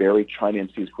saw from Barry, China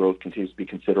AMC's growth continues to be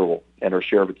considerable, and our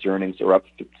share of its earnings are up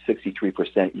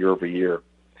 63% year over year.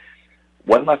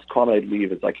 One last comment I'd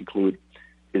leave as I conclude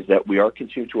is that we are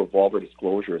continuing to evolve our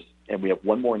disclosures, and we have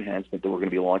one more enhancement that we're going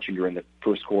to be launching during the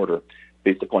first quarter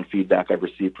based upon feedback I've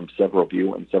received from several of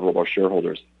you and several of our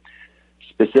shareholders.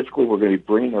 Specifically, we're going to be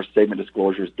bringing our segment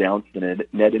disclosures down to the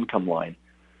net income line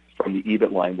from the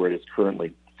EBIT line where it is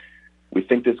currently. We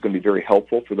think this is going to be very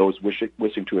helpful for those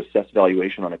wishing to assess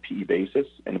valuation on a PE basis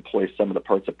and employ some of the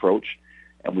parts approach,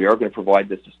 and we are going to provide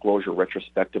this disclosure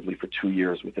retrospectively for 2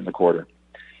 years within the quarter.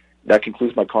 That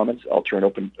concludes my comments. I'll turn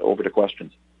over to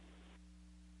questions.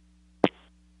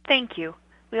 Thank you.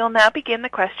 We will now begin the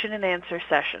question and answer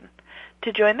session.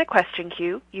 To join the question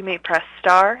queue, you may press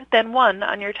star, then 1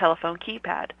 on your telephone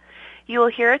keypad. You will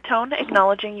hear a tone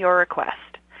acknowledging your request.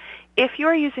 If you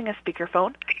are using a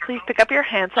speakerphone, please pick up your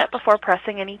handset before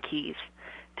pressing any keys.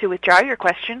 To withdraw your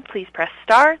question, please press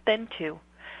star, then 2.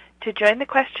 To join the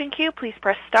question queue, please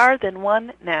press star, then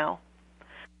 1 now.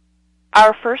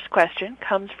 Our first question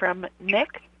comes from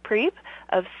Nick Priebe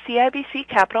of CIBC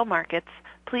Capital Markets.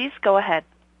 Please go ahead.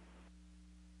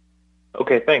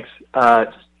 Okay, thanks.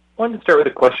 Just wanted to start with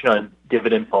a question on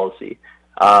dividend policy.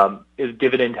 The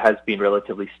dividend has been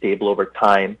relatively stable over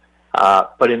time,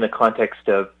 but in the context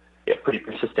of pretty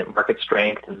persistent market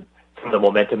strength and some of the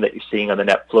momentum that you're seeing on the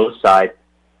net flow side,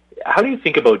 how do you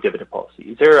think about dividend policy?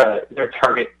 Is there a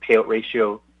target payout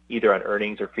ratio either on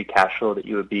earnings or free cash flow that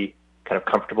you would be kind of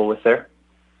comfortable with there?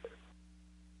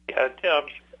 Yeah,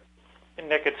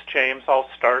 Nick, it's James. I'll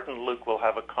start and Luke will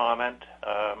have a comment.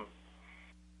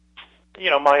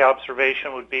 My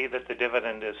observation would be that the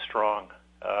dividend is strong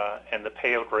and the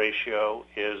payout ratio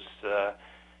is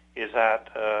at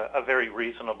a very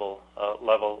reasonable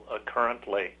level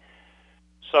currently.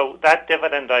 So that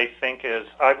dividend, I think,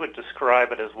 I would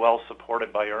describe it as well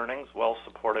supported by earnings, well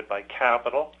supported by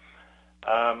capital.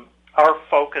 Our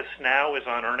focus now is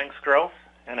on earnings growth,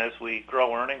 and as we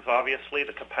grow earnings, obviously,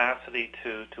 the capacity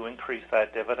to increase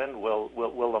that dividend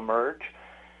will emerge.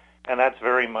 And that's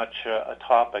very much a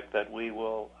topic that we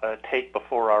will take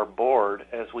before our board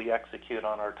as we execute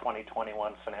on our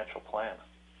 2021 financial plan.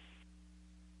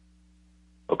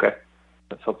 Okay,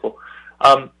 that's helpful.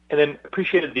 And then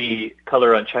appreciated the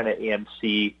color on China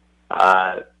AMC,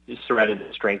 surrounding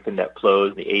the strength in net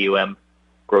flows, the AUM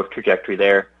growth trajectory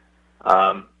there.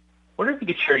 Wonder if you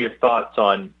could share your thoughts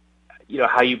on,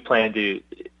 how you plan to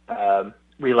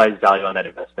realize value on that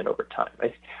investment over time.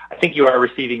 I think you are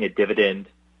receiving a dividend,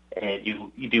 and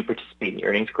you do participate in the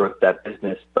earnings growth of that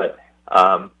business, but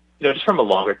just from a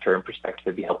longer term perspective,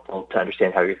 it'd be helpful to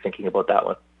understand how you're thinking about that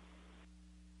one.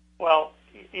 Well,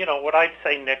 what I'd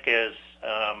say, Nick, is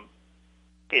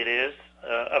it is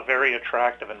a very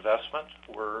attractive investment.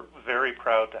 We're very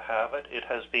proud to have it. It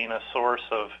has been a source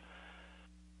of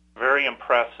very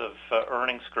impressive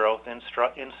earnings growth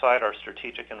inside our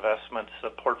strategic investments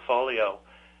portfolio.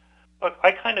 Look,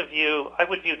 I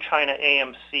would view China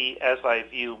AMC as I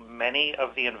view many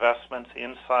of the investments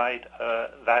inside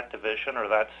that division or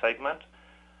that segment.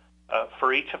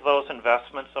 For each of those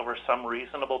investments over some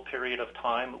reasonable period of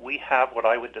time, we have what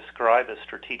I would describe as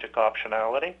strategic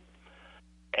optionality.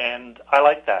 And I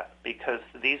like that because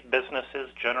these businesses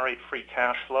generate free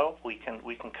cash flow. We can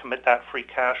commit that free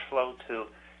cash flow to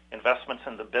investments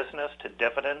in the business, to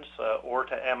dividends, or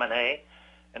to M&A.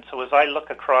 And so as I look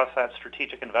across that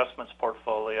strategic investments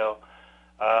portfolio,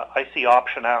 I see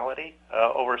optionality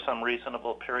over some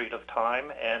reasonable period of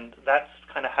time, and that's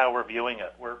kind of how we're viewing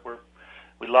it.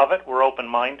 We love it. We're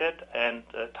open-minded, and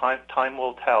time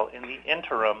will tell. In the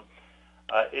interim,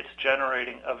 it's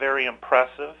generating a very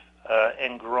impressive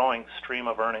and growing stream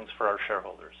of earnings for our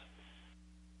shareholders.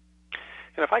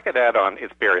 And if I could add on,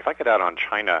 it's Barry. If I could add on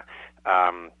China,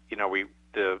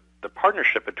 the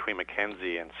partnership between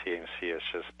Mackenzie and CAMC has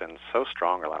just been so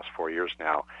strong the last 4 years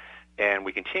now, and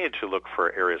we continue to look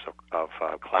for areas of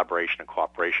collaboration and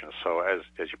cooperation. So as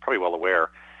you're probably well aware,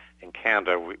 in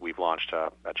Canada, we've launched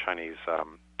a Chinese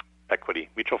equity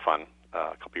mutual fund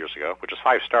a couple years ago, which is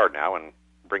 5-star now and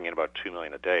bringing in about $2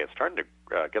 million a day. It's starting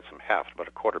to get some heft,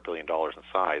 about $250 million in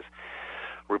size.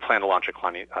 We plan to launch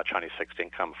a Chinese fixed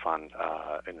income fund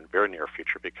in the very near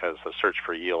future because the search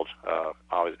for yield,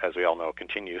 as we all know,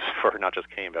 continues for not just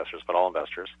K investors but all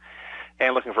investors,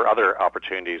 and looking for other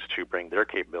opportunities to bring their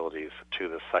capabilities to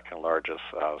the second largest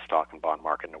stock and bond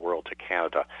market in the world, to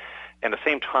Canada. And at the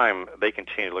same time, they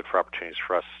continue to look for opportunities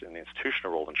for us in the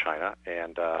institutional world in China,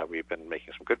 and we've been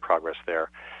making some good progress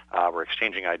there. We're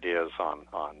exchanging ideas on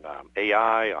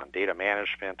AI, on data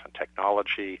management, on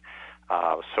technology.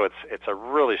 So it's a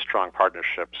really strong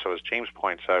partnership. So as James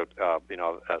points out,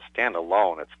 as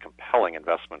standalone, it's a compelling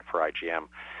investment for IGM.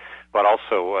 But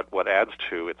also what adds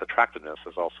to its attractiveness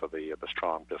is also the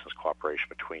strong business cooperation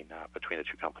between the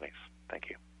two companies.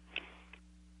 Thank you.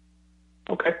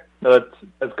 Okay. No,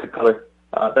 that's good color.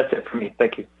 That's it for me.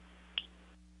 Thank you.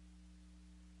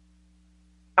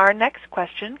 Our next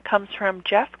question comes from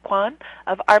Jeff Kwan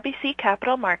of RBC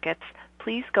Capital Markets.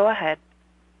 Please go ahead.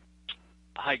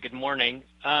 Hi, good morning.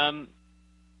 My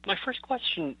first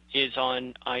question is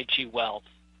on IG Wealth.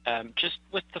 Just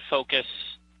with the focus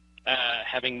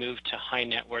having moved to high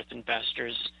net worth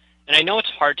investors, and I know it's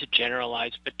hard to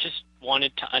generalize, but just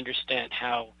wanted to understand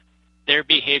how their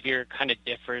behavior kind of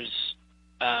differs,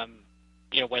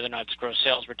 whether or not it's gross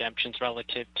sales redemptions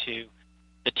relative to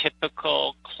the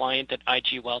typical client that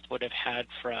IG Wealth would have had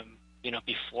from,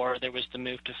 before there was the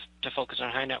move to focus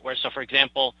on high net worth. So, for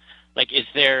example, is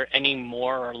there any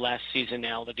more or less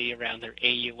seasonality around their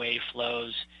AUA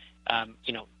flows?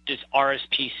 Is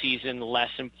RSP season less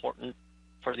important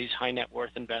for these high net worth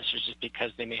investors just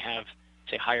because they may have,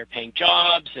 say, higher paying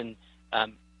jobs and,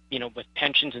 with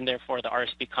pensions and therefore the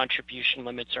RSP contribution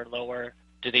limits are lower?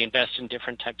 Do they invest in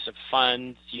different types of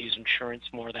funds, use insurance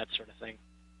more, that sort of thing?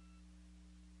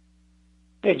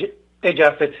 Hey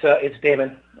Jeff, it's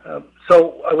Damon.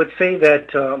 So I would say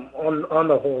that on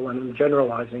the whole, and I'm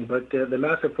generalizing, but the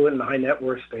mass affluent and the high net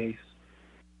worth space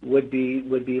would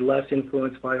be less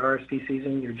influenced by RSP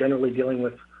season. You're generally dealing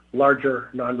with larger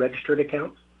non-registered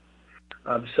accounts,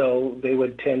 so they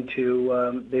would tend to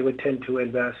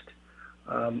invest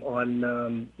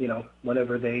on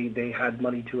whenever they had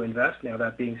money to invest. Now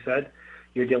that being said,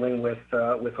 you're dealing with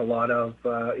a lot of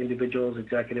individuals,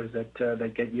 executives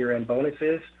that get year-end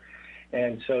bonuses,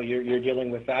 and so you're dealing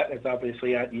with that. It's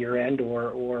obviously at year-end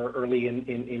or early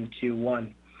in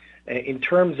Q1. In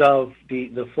terms of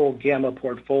the full gamma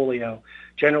portfolio,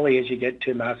 generally as you get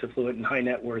to mass affluent and high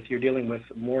net worth, you're dealing with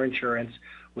more insurance,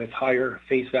 with higher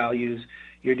face values.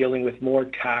 You're dealing with more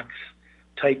tax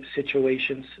type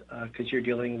situations because you're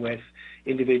dealing with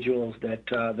individuals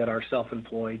that are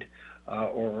self-employed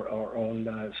or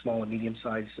own small and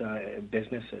medium-sized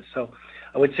businesses. So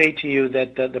I would say to you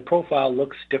that the profile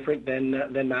looks different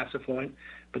than mass affluent,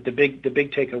 but the big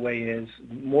takeaway is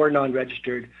more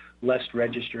non-registered, less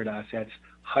registered assets,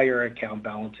 higher account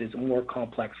balances, more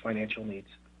complex financial needs.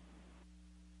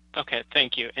 Okay,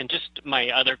 thank you. And just my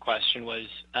other question was,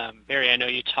 Barry, I know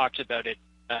you talked about it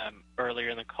earlier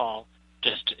in the call,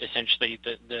 just essentially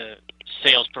the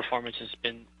sales performance has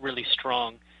been really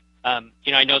strong.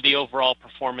 I know the overall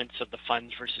performance of the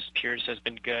funds versus peers has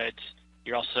been good.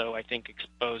 You're also, I think,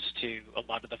 exposed to a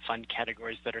lot of the fund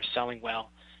categories that are selling well.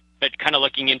 But kind of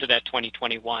looking into that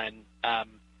 2021,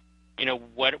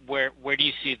 where do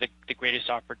you see the greatest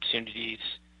opportunities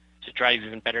to drive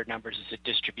even better numbers? Is it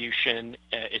distribution?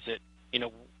 Is it,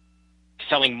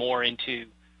 selling more into,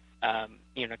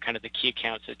 kind of the key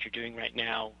accounts that you're doing right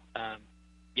now?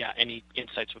 Any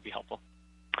insights would be helpful.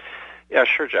 Yeah,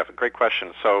 sure, Jeff. Great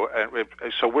question. So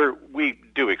we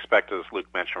do expect, as Luke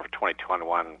mentioned, for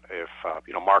 2021, if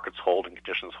markets hold and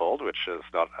conditions hold, which is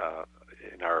not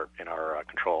in our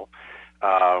control,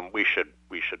 we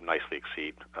should nicely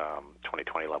exceed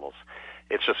 2020 levels.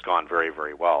 It's just gone very,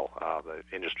 very well. The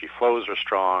industry flows are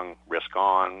strong, risk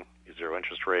on, zero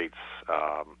interest rates,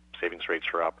 savings rates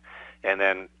are up, and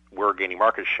then we're gaining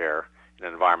market share in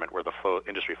an environment where the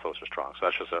industry flows are strong.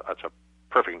 So that's a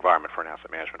perfect environment for an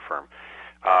asset management firm.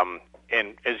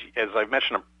 And as I've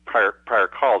mentioned in prior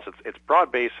calls, it's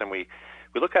broad based, and we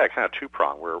look at it kind of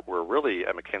two-pronged. We're really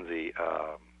at Mackenzie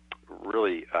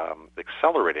really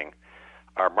accelerating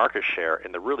our market share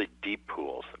in the really deep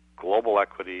pools, global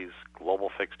equities,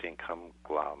 global fixed income,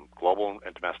 global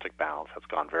and domestic balance. That's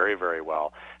gone very, very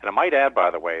well. And I might add, by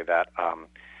the way, that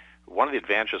one of the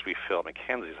advantages we feel at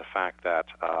Mackenzie is the fact that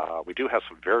we do have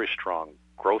some very strong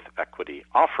growth equity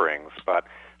offerings, but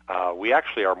we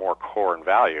actually are more core in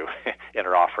value in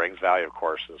our offerings. Value, of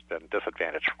course, has been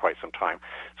disadvantaged for quite some time.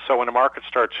 So when the markets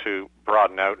start to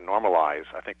broaden out and normalize,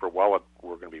 I think we're going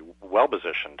to be well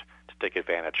positioned to take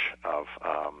advantage of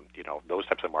those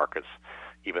types of markets,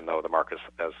 even though the markets,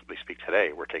 as we speak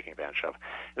today, we're taking advantage of.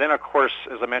 And then, of course,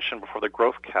 as I mentioned before, the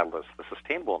growth catalyst, the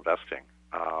sustainable investing,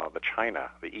 the China,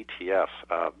 the ETFs,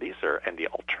 and the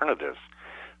alternatives.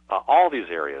 All these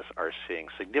areas are seeing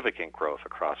significant growth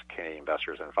across Canadian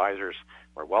investors and advisors.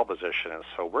 We're well positioned, and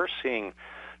so we're seeing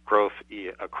growth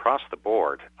across the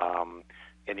board.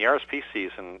 In the RSP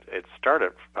season, it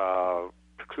started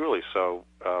peculiarly so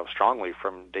strongly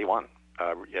from day one.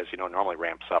 As you know, normally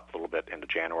ramps up a little bit into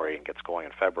January and gets going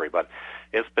in February, but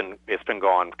it's been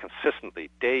going consistently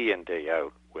day in, day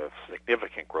out with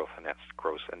significant growth and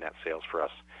net sales for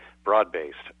us, broad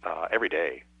based every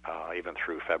day, even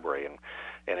through February.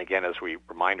 And again, as we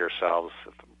remind ourselves,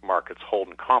 if the markets hold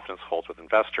and confidence holds with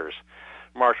investors,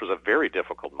 March was a very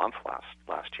difficult month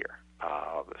last year.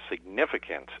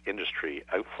 Significant industry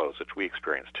outflows, which we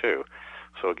experienced too.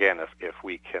 So again, if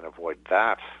we can avoid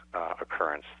that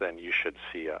occurrence, then you should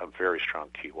see a very strong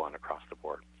Q1 across the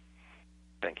board.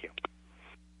 Thank you.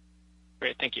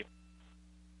 Great, thank you.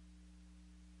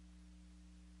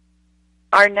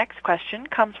 Our next question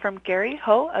comes from Gary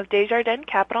Ho of Desjardins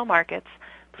Capital Markets.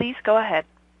 Please go ahead.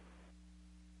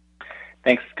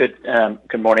 Thanks. Good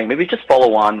morning. Maybe just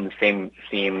follow on the same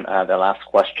theme, the last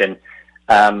question.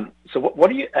 So what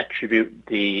do you attribute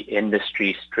the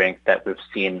industry strength that we've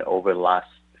seen over the last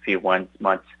few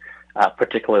months,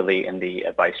 particularly in the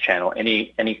advice channel?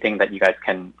 Anything that you guys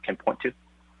can point to?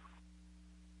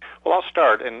 Well, I'll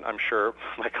start, and I'm sure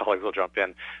my colleagues will jump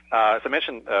in. As I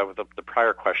mentioned with the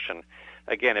prior question,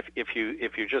 again, if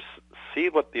you just see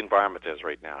what the environment is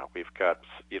right now, we've got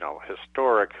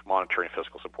historic monetary and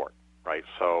fiscal support, right?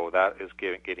 So that is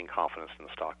gaining confidence in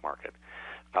the stock market.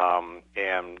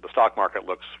 And the stock market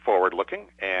looks forward-looking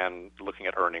and looking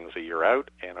at earnings a year out.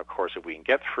 And of course, if we can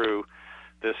get through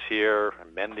this year,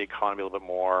 amend the economy a little bit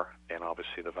more, and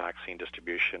obviously the vaccine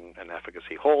distribution and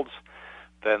efficacy holds,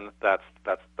 then that's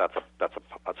a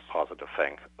positive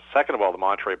thing. Second of all, the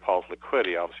monetary policy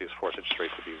liquidity obviously has forced interest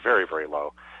rates to be very, very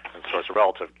low, and so it's a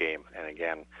relative game. And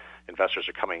again, investors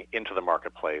are coming into the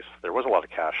marketplace. There was a lot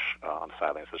of cash on the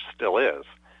sidelines. There still is.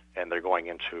 And they're going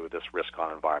into this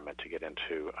risk-on environment to get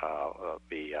into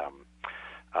the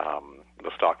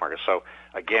stock market. So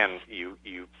again, you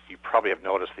probably have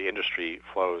noticed the industry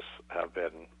flows have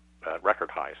been at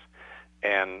record highs,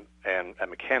 and at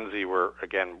Mackenzie we're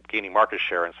again gaining market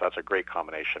share, and so that's a great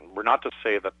combination. We're not to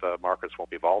say that the markets won't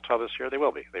be volatile this year. They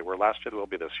will be. They were last year. They will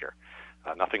be this year.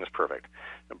 Nothing is perfect,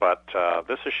 but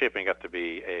this is shaping up to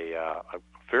be a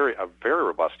very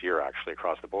robust year actually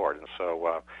across the board, and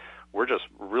so. We're just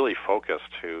really focused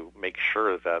to make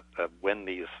sure that when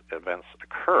these events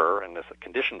occur and as the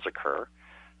conditions occur,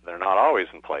 they're not always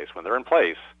in place. When they're in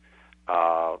place,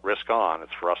 risk on,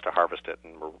 it's for us to harvest it,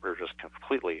 and we're just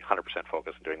completely 100%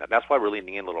 focused on doing that. That's why we're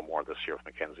leaning in a little more this year with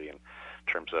Mackenzie in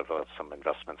terms of some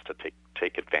investments to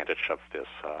take advantage of this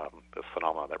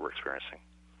phenomenon that we're experiencing.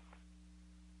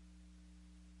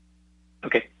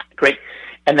 Okay, great.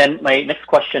 And then my next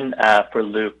question for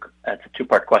Luke, it's a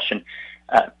two-part question.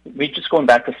 We just going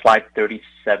back to slide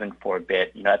 37 for a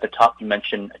bit. At the top you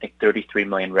mentioned, I think, 33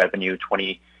 million revenue,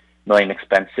 20 million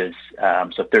expenses,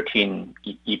 so 13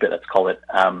 EBIT, let's call it.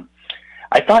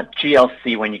 I thought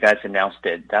GLC, when you guys announced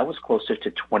it, that was closer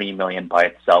to 20 million by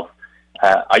itself.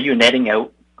 Are you netting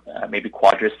out maybe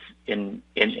Quadrus in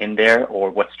there, or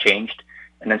what's changed?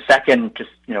 And then second, just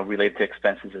related to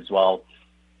expenses as well.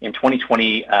 In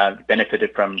 2020,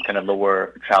 benefited from kind of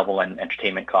lower travel and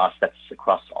entertainment costs. That's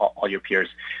across all your peers.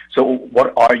 So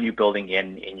what are you building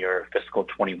in your fiscal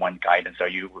 21 guidance? Are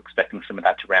you expecting some of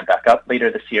that to ramp back up later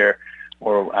this year,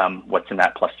 or what's in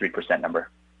that plus 3% number?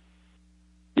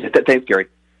 Yeah, thanks, Gary.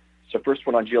 So first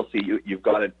one on GLC, you've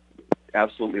got it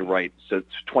absolutely right. So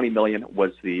 20 million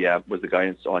was the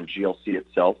guidance on GLC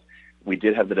itself. We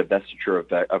did have the divestiture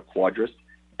of Quadrus,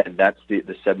 and that's the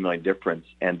 7 million difference.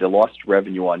 And the lost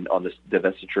revenue on this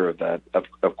divestiture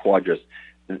of Quadrus,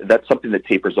 that's something that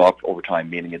tapers off over time,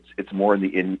 meaning it's more in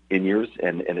the in years,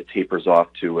 and it tapers off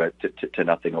to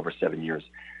nothing over 7 years.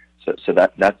 So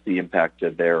that's the impact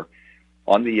there.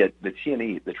 On the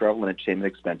T&E, the travel and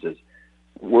entertainment expenses,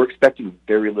 we're expecting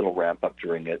very little ramp up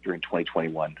during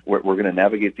 2021. We're going to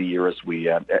navigate the year as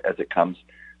it comes.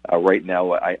 Right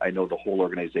now, I know the whole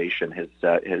organization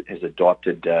has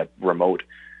adopted remote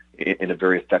in a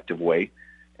very effective way,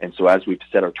 and so as we've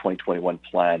set our 2021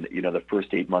 plan, the first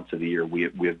 8 months of the year, we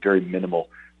have very minimal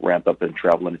ramp up in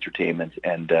travel and entertainment,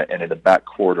 and in the back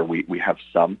quarter we have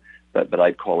some, but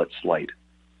I'd call it slight.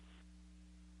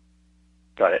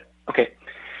 Got it. Okay.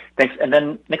 Thanks. And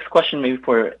then next question maybe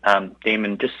for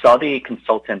Damon. Just saw the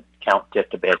consultant count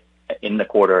dipped a bit in the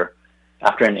quarter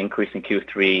after an increase in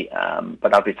Q3,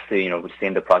 but obviously, we're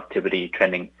seeing the productivity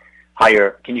trending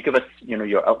higher. Can you give us,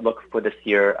 your outlook for this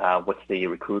year? What's the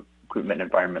recruitment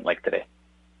environment like today?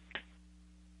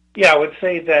 Yeah, I would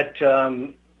say that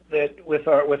that with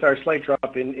our slight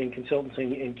drop in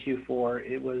consulting in Q4,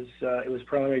 it was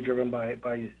primarily driven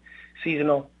by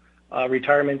seasonal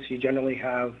retirements. You generally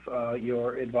have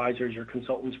your advisors, your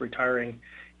consultants retiring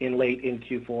in late in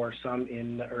Q4, some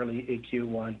in early in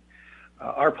Q1.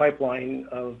 Our pipeline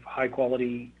of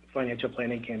high-quality financial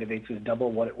planning candidates is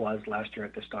double what it was last year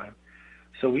at this time.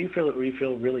 So we feel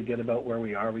really good about where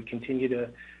we are. We continue to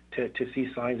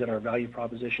see signs that our value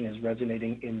proposition is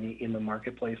resonating in the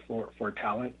marketplace for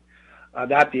talent.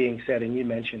 That being said, and you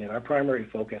mentioned it, our primary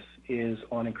focus is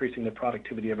on increasing the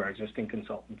productivity of our existing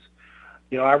consultants.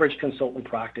 Average consultant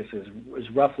practice is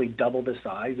roughly double the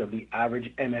size of the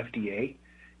average MFDA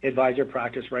advisor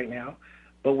practice right now,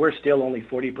 but we're still only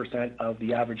 40% of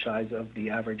the average size of the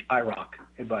average IROC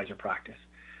advisor practice.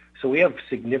 So we have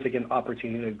significant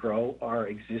opportunity to grow our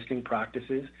existing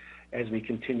practices as we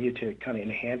continue to kind of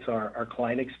enhance our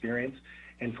client experience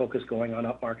and focus going on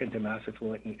upmarket to mass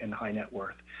affluent and high net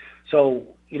worth. So,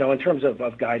 in terms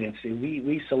of guidance,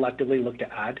 we selectively look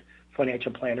to add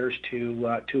financial planners to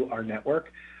our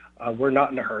network. We're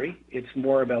not in a hurry. It's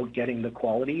more about getting the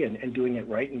quality and doing it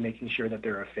right and making sure that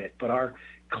they're a fit. But our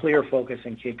clear focus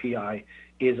and KPI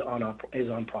is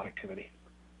on productivity.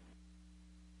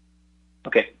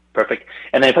 Okay, perfect.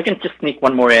 And then if I can just sneak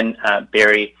one more in,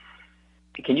 Barry,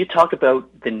 can you talk about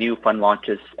the new fund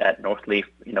launches at Northleaf?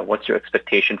 What's your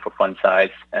expectation for fund size,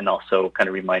 and also kind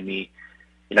of remind me,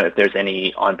 if there's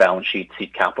any on-balance sheet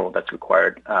seed capital that's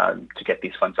required to get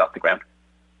these funds off the ground?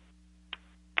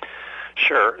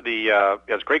 Sure.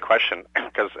 It's a great question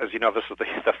because, as you know, this is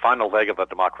the final leg of the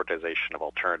democratization of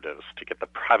alternatives to get the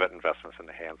private investments in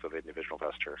the hands of the individual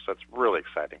investor. So it's really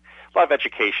exciting. A lot of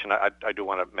education. I do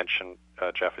want to mention,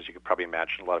 Jeff, as you could probably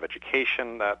imagine, a lot of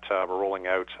education that we're rolling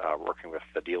out, working with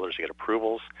the dealers to get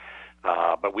approvals.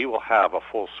 But we will have a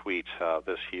full suite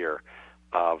this year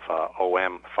of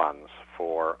OM funds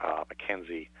for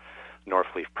Mackenzie,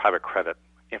 Northleaf, private credit,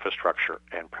 infrastructure,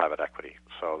 and private equity.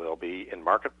 So they'll be in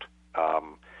market.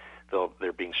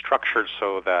 They're being structured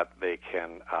so that they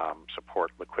can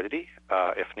support liquidity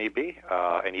if need be,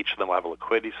 and each of them will have a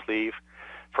liquidity sleeve.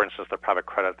 For instance, the private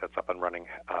credit that's up and running,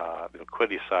 the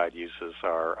liquidity side uses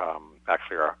our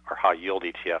high yield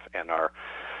ETF and our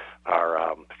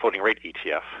floating rate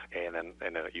ETF, and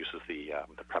then it uses the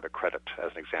private credit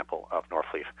as an example of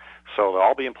Northleaf. So they'll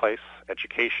all be in place.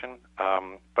 Education,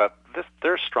 but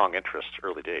there's strong interest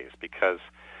early days because.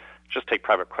 Just take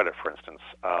private credit, for instance,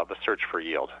 the search for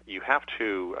yield. You have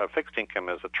to, fixed income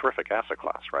is a terrific asset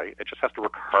class, right? It just has to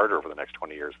work harder over the next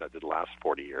 20 years than it did the last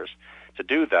 40 years. To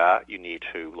do that, you need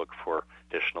to look for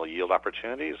additional yield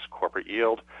opportunities, corporate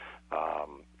yield,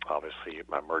 obviously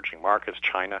emerging markets,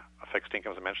 China, fixed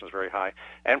income, as I mentioned, is very high,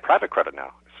 and private credit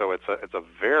now. So it's a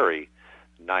very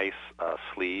nice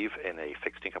sleeve in a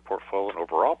fixed income portfolio, an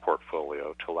overall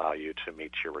portfolio, to allow you to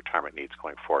meet your retirement needs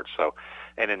going forward. So,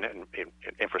 and in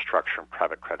infrastructure and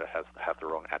private credit have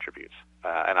their own attributes.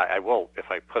 And I will, if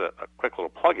I put a quick little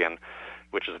plug in,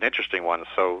 which is an interesting one.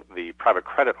 So the private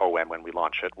credit OM, when we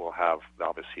launch it, will have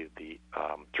obviously the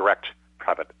direct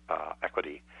private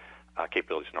equity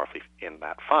capabilities in Northleaf in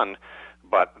that fund.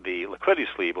 But the liquidity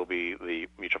sleeve will be the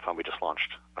mutual fund we just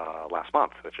launched last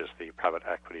month, which is the Private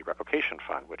Equity Replication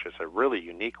Fund, which is a really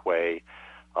unique way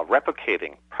of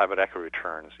replicating private equity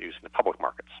returns using the public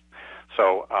markets.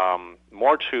 So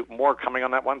more coming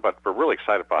on that one, but we're really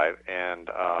excited by it. And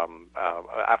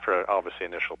after obviously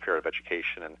initial period of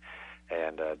education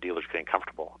and dealers getting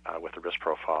comfortable with the risk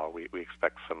profile, we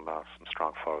expect some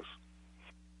strong flows.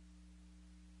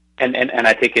 And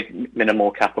I take it minimal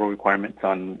capital requirements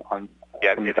on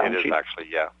yeah, it is actually,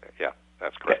 yeah,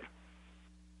 that's correct.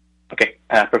 Okay,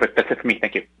 perfect. That's it for me.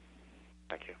 Thank you.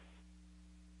 Thank you.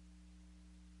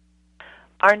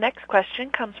 Our next question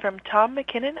comes from Tom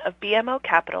MacKinnon of BMO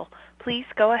Capital. Please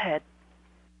go ahead.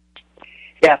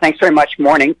 Yeah, thanks very much.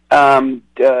 Morning. Just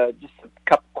a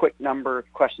couple quick number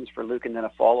of questions for Luke and then a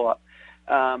follow-up.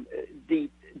 The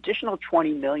additional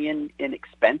 $20 million in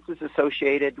expenses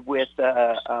associated with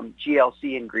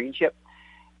GLC and Greenchip,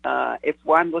 if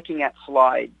I'm looking at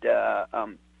slide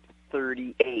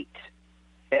 38,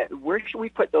 where should we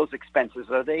put those expenses?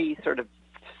 Are they sort of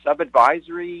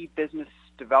sub-advisory, business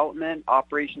development,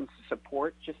 operations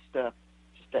support, just to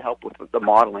help with the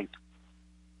modeling?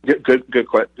 Good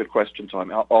question,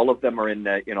 Tom. All of them are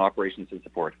in operations and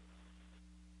support.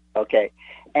 Okay,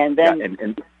 and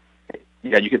then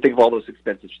you can think of all those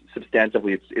expenses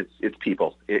substantively. It's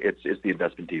people. It's the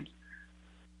investment teams.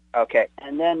 Okay,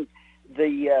 and then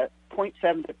the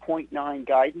 0.7 to 0.9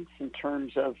 guidance in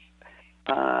terms of,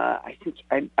 I think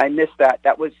I missed that.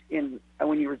 That was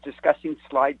when you were discussing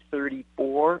slide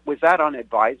 34. Was that on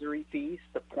advisory fees?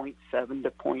 The 0.7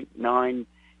 to 0.9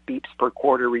 beeps per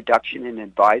quarter reduction in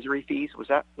advisory fees. Was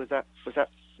that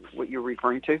what you're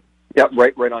referring to? Yeah,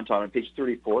 right on, Tom. On page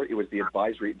 34, it was the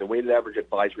weighted average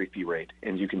advisory fee rate,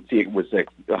 and you can see it was like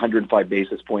 105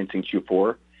 basis points in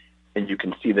Q4, and you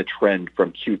can see the trend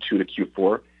from Q2 to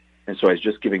Q4. And so I was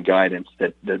just giving guidance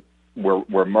that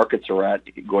where markets are at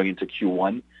going into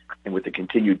Q1, and with the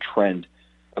continued trend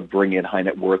of bringing in high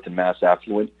net worth and mass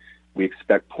affluent, we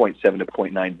expect 0.7 to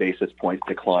 0.9 basis points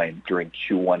decline during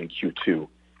Q1 and Q2,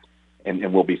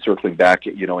 and we'll be circling back,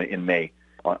 in May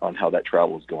on how that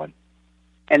travel is going.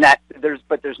 And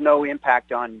there's no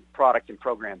impact on product and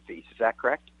program fees. Is that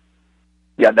correct?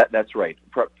 Yeah, that's right.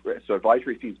 So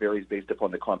advisory fees varies based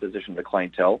upon the composition of the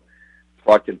clientele.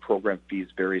 Product and program fees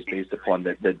varies based upon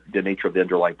the nature of the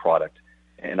underlying product,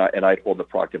 and I'd hold the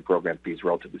product and program fees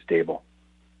relatively stable.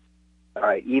 All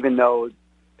right,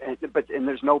 but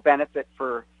there's no benefit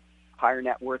for higher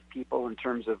net worth people in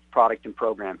terms of product and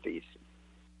program fees.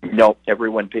 No,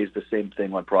 everyone pays the same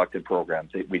thing on product and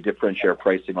programs. We differentiate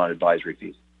pricing on advisory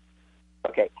fees.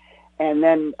 Okay, and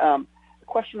then a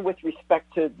question with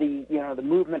respect to the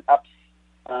movement up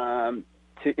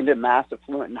into mass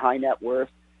affluent and high net worth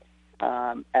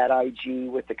at IG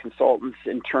with the consultants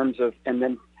in terms of, and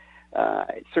then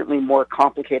certainly more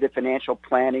complicated financial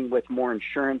planning with more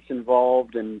insurance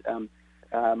involved and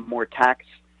more tax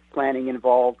planning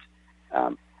involved.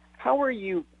 How are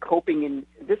you coping in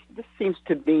this? This seems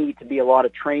to me to be a lot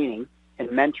of training and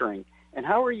mentoring. And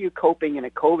how are you coping in a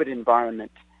COVID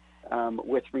environment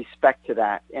with respect to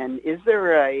that? And is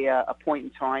there a point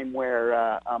in time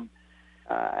where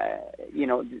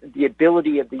the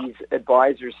ability of these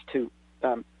advisors to,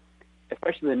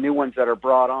 especially the new ones that are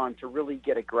brought on, to really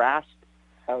get a grasp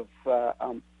of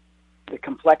the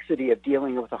complexity of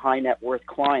dealing with a high net worth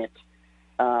client,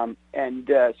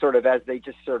 and sort of as they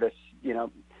just sort of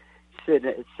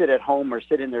sit at home or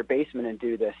sit in their basement and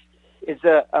do this?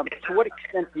 To what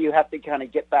extent do you have to kind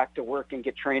of get back to work and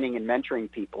get training and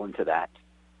mentoring people into that?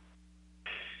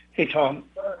 Hey, Tom.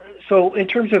 So in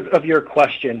terms of your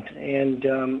question,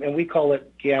 and we call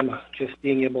it Gamma, just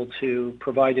being able to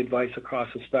provide advice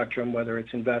across the spectrum, whether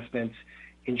it's investments,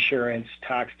 insurance,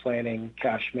 tax planning,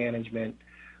 cash management,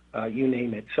 you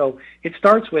name it. So it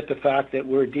starts with the fact that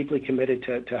we're deeply committed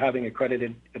to having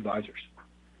accredited advisors.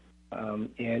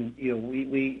 And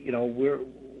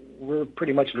we're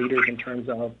pretty much leaders in terms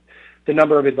of the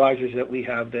number of advisors that we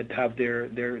have that have their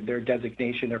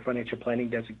designation, their financial planning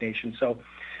designation. So,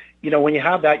 when you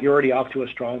have that, you're already off to a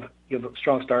strong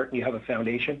start, and you have a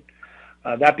foundation.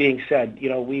 That being said,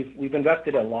 we've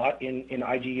invested a lot in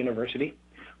IG University,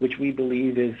 which we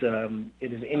believe is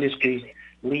industry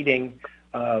leading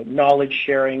knowledge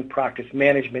sharing, practice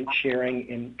management sharing,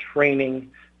 in training,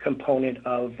 component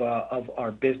of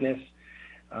our business.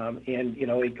 And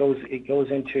it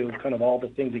goes into kind of all the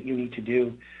things that you need to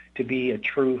do to be a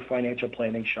true financial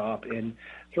planning shop. And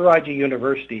through IG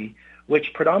University,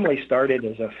 which predominantly started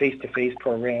as a face-to-face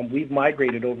program, we've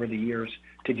migrated over the years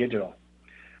to digital.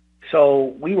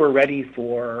 So we were ready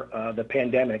for the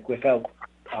pandemic without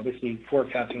obviously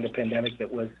forecasting the pandemic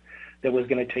that was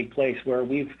going to take place, where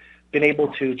we've been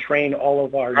able to train all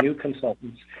of our new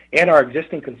consultants and our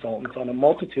existing consultants on a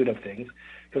multitude of things,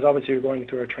 because obviously we're going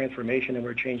through a transformation and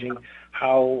we're changing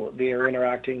how they are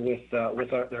interacting with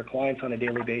their clients on a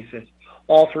daily basis,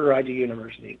 all through IG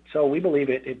University. So we believe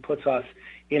it puts us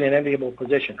in an enviable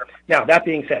position. Now, that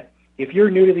being said, if you're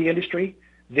new to the industry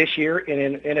this year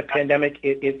in a pandemic,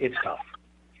 it's tough.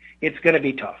 It's going to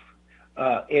be tough.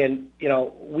 And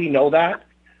we know that,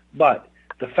 but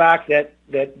the fact that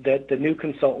the new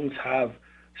consultants have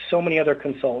so many other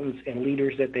consultants and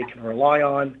leaders that they can rely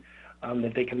on,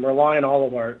 that they can rely on all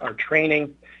of our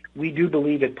training, we do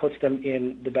believe it puts them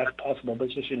in the best possible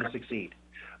position to succeed.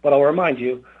 But I'll remind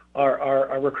you,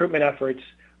 our recruitment efforts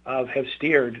have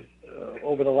steered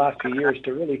over the last few years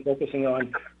to really focusing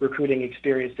on recruiting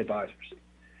experienced advisors.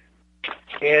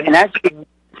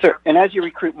 And as you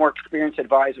recruit more experienced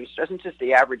advisors, doesn't just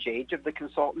the average age of the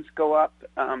consultants go up?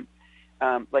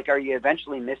 Are you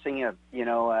eventually missing are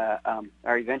you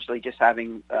eventually just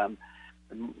having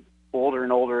older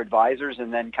and older advisors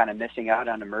and then kind of missing out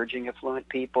on emerging affluent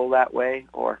people that way?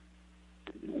 Or?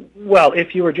 Well,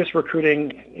 if you were just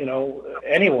recruiting,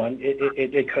 anyone,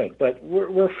 it could. But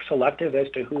we're selective as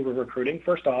to who we're recruiting.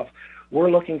 First off,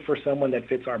 we're looking for someone that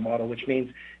fits our model, which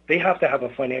means they have to have a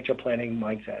financial planning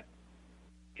mindset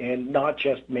and not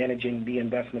just managing the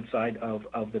investment side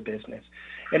of the business.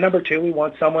 And number two, we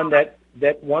want someone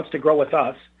that wants to grow with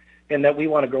us and that we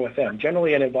want to grow with them.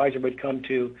 Generally, an advisor would come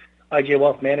to IG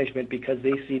Wealth Management because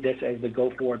they see this as the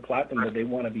go-forward platform that they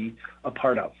want to be a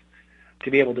part of,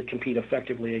 to be able to compete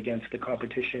effectively against the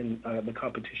competition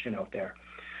out there.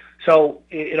 So,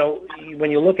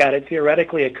 when you look at it,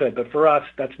 theoretically it could, but for us,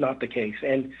 that's not the case.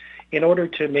 And in order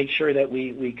to make sure that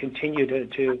we continue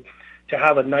to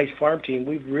have a nice farm team,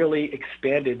 we've really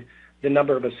expanded the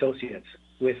number of associates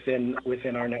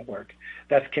within our network.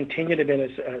 That's continued to be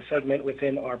a segment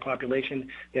within our population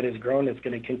that has grown. It's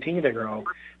going to continue to grow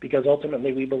because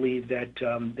ultimately we believe that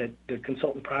the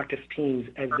consultant practice teams,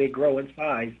 as they grow in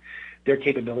size, their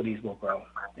capabilities will grow.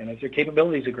 And as their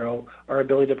capabilities grow, our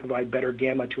ability to provide better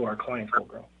gamma to our clients will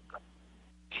grow.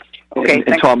 Okay,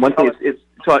 and Tom, one thing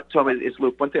it's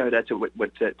Luke. One thing I would add to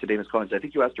what to Damon's comments. I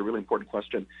think you asked a really important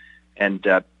question, and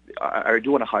I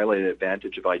do want to highlight an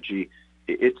advantage of IG.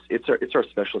 It's our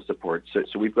specialist support.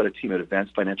 So we've got a team of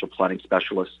advanced financial planning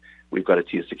specialists. We've got a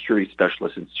team of security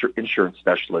specialists, insurance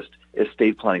specialists,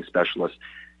 estate planning specialists.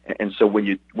 And so when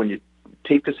you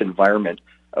take this environment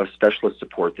of specialist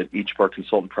support that each of our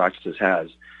consultant practices has,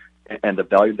 and the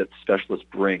value that the specialists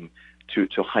bring to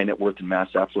high net worth and mass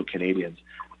affluent Canadians,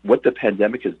 what the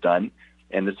pandemic has done,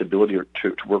 and this ability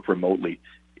to work remotely,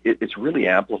 it's really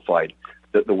amplified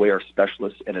the way our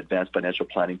specialists and advanced financial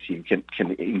planning team can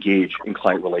engage in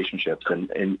client relationships. And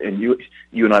you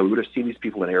and I, we would have seen these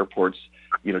people in airports,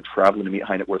 traveling to meet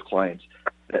high net worth clients.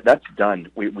 That's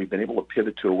done. We've been able to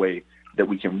pivot to a way that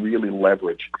we can really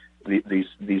leverage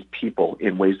these people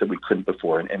in ways that we couldn't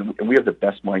before. And we have the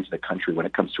best minds in the country when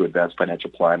it comes to advanced financial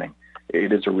planning.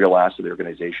 It is a real asset of the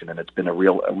organization, and it's been a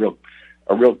real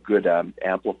good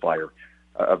amplifier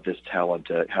of this talent,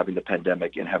 having the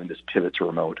pandemic and having this pivot to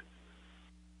remote.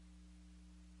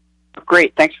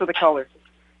 Great. Thanks for the color.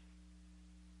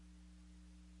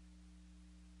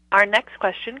 Our next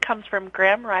question comes from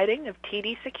Graham Riding of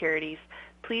TD Securities.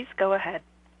 Please go ahead.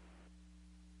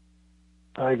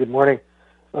 Hi, good morning.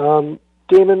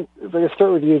 Damon, if I can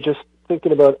start with you, just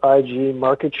thinking about IG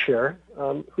market share,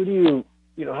 how do you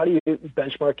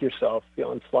benchmark yourself?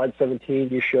 On slide 17,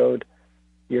 you showed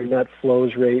your net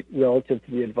flows rate relative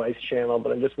to the advice channel,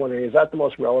 but I'm just wondering, is that the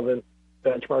most relevant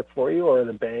benchmark for you, or are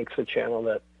the banks a channel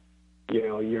that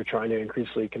you're trying to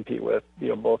increasingly compete with,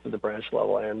 both at the branch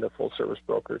level and the full service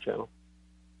broker channel?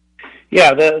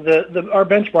 Yeah, our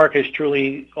benchmark is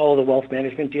truly all the wealth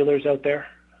management dealers out there.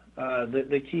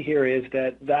 The key here is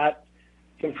that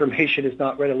information is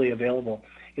not readily available.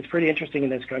 It's pretty interesting in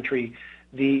this country.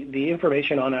 The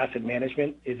information on asset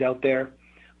management is out there.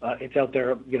 It's out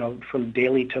there, from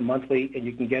daily to monthly, and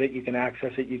you can get it, you can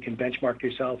access it, you can benchmark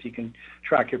yourself, you can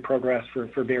track your progress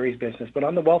for various business. But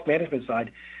on the wealth management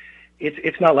side,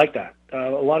 it's not like that. A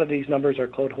lot of these numbers are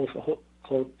held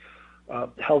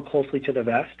closely to the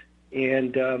vest,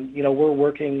 and we're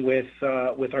working with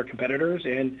our competitors,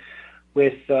 and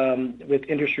with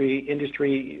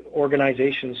industry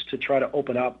organizations to try to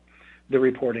open up the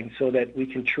reporting so that we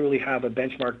can truly have a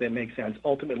benchmark that makes sense.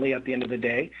 Ultimately, at the end of the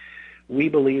day, we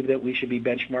believe that we should be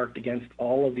benchmarked against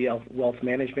all of the wealth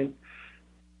management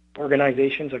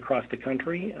organizations across the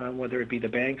country, whether it be the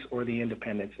banks or the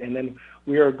independents. And then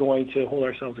we are going to hold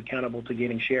ourselves accountable to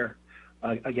gaining share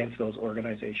against those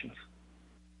organizations.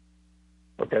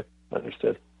 Okay,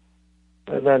 understood.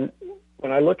 And then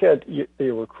when I look at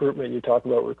the recruitment, you talk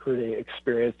about recruiting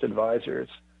experienced advisors.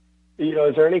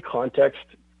 Is there any context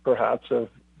perhaps of,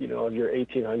 of your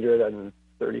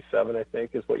 1,837, I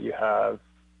think, is what you have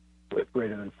with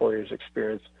greater than 4 years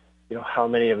experience, how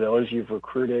many of those you've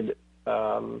recruited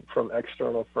from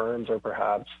external firms, or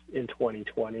perhaps in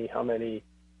 2020, how many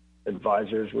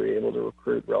advisors were you able to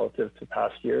recruit relative to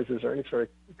past years? Is there any sort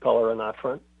of color on that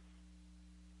front?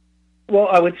 Well,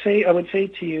 I would say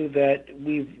to you that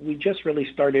we just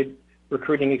really started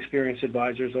recruiting experienced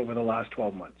advisors over the last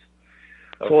 12 months.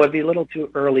 Okay. So it'd be a little too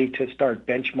early to start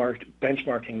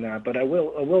benchmarking that. But I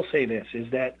will say this, is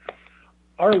that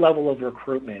our level of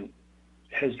recruitment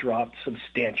has dropped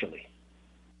substantially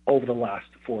over the last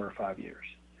 4 or 5 years.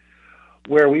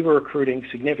 Where we were recruiting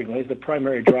significantly as the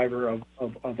primary driver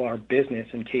of our business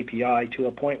and KPI, to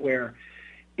a point where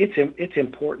it's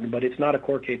important, but it's not a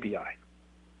core KPI.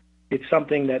 It's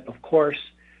something that, of course,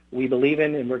 we believe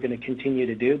in and we're going to continue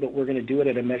to do, but we're going to do it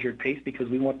at a measured pace because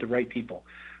we want the right people.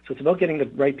 So it's about getting the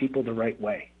right people the right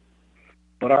way.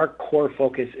 But our core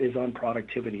focus is on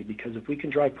productivity, because if we can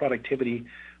drive productivity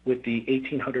with the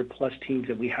 1,800 plus teams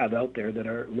that we have out there that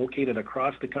are located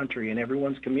across the country in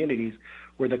everyone's communities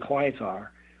where the clients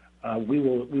are, we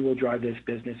will drive this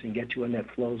business and get to a net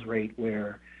flows rate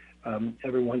where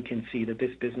everyone can see that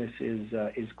this business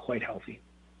is quite healthy.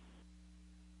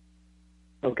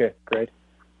 Okay, great.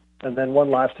 And then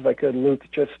one last, if I could, Luke,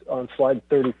 just on slide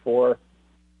 34,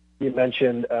 you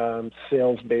mentioned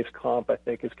sales-based comp, I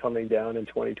think, is coming down in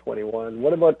 2021.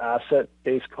 What about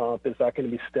asset-based comp? Is that going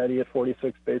to be steady at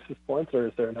 46 basis points, or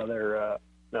is there another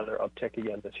uptick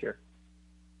again this year?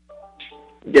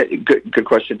 Yeah, good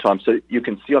question, Tom. So you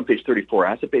can see on page 34,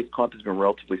 asset-based comp has been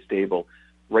relatively stable.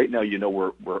 Right now,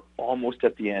 we're almost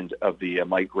at the end of the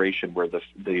migration where the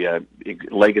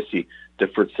legacy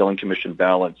deferred selling commission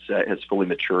balance has fully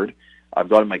matured. I've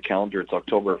got on my calendar, it's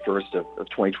October 1st of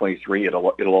 2023.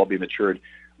 It'll all be matured.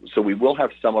 So we will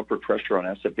have some upward pressure on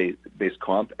asset-based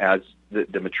comp as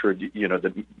the matured,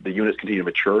 the units continue to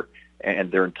mature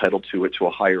and they're entitled to a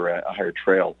higher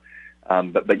trail.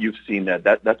 But you've seen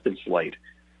that's been slight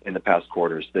in the past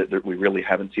quarters. That we really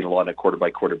haven't seen a lot on a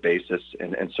quarter-by-quarter basis,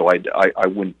 and so I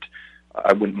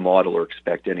wouldn't model or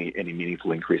expect any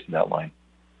meaningful increase in that line.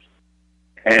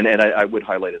 And I would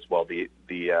highlight as well the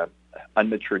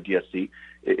unmatured DSC.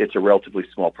 It's a relatively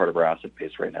small part of our asset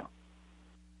base right now.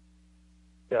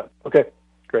 Yeah. Okay.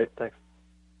 Great. Thanks.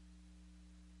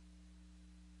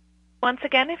 Once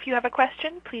again, if you have a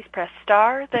question, please press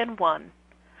star, then 1.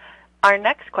 Our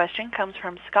next question comes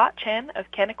from Scott Chan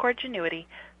of Canaccord Genuity.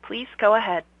 Please go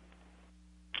ahead.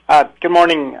 Good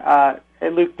morning. Hey,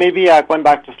 Luke, maybe going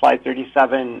back to slide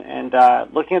 37 and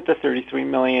looking at the 33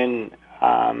 million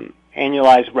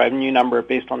annualized revenue number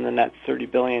based on the net 30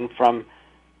 billion from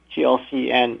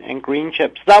GLC and Green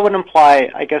Chips. That would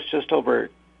imply, I guess, just over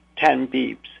 10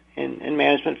 beeps in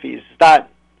management fees. Is that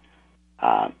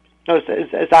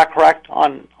correct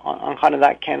on kind of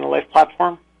that Canada Life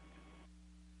platform?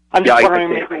 I'm just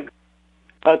wondering, maybe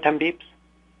about 10 beeps.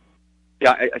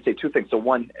 Yeah, I'd say two things. So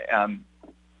one,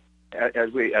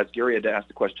 as Gary had asked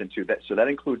the question too, that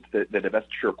includes the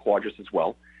divestiture of Quadrus as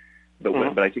well.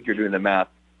 But but I think you're doing the math.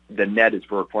 The net is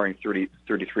we're acquiring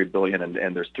 33 billion,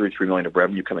 and there's 33 million of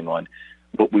revenue coming on.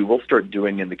 What we will start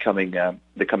doing in the coming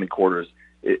quarters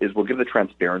is we'll give the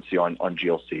transparency on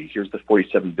GLC. Here's the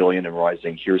 47 billion and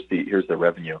rising. Here's the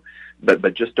revenue,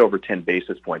 but just over 10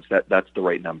 basis points. That's the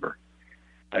right number.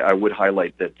 I would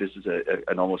highlight that this is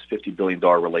an almost $50 billion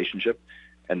relationship,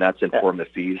 and that's in form of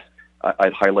fees.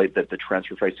 I'd highlight that the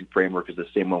transfer pricing framework is the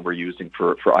same one we're using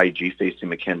for IG facing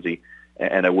Mackenzie,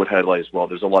 and I would highlight as well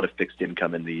there's a lot of fixed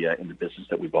income in the business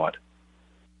that we bought.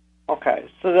 Okay,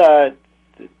 so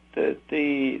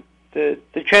the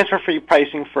transfer fee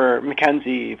pricing for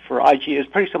Mackenzie for IG is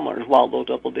pretty similar as well, low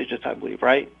double digits, I believe,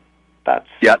 right?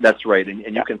 That's right,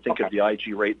 and you can think of the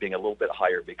IG rate being a little bit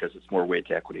higher because it's more weighted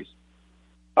to equities.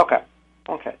 Okay,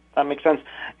 that makes sense.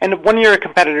 And one of your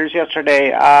competitors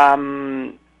yesterday, had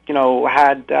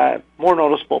more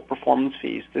noticeable performance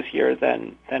fees this year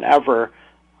than ever.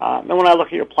 And when I look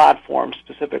at your platform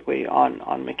specifically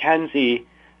on Mackenzie,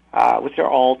 with your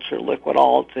alts or liquid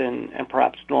alts and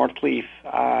perhaps Northleaf,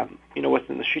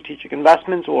 within the strategic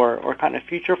investments or kind of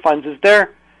future funds. Is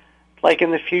there, like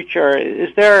in the future,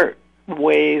 is there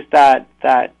ways that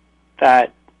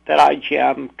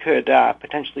IGM could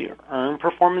potentially earn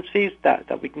performance fees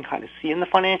that we can kind of see in the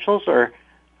financials, or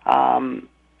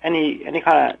any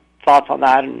kind of thoughts on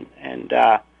that and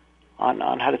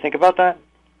on how to think about that?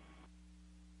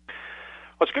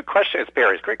 Well, it's a good question. It's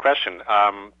Barry. It's a great question.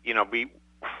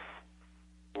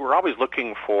 We're always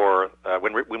looking for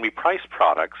when we price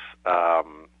products.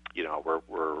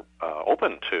 We're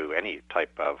open to any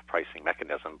type of pricing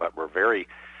mechanism, but we're very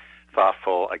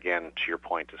thoughtful, again, to your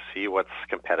point, to see what's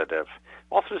competitive,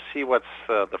 also to see what's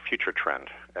the future trend,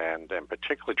 and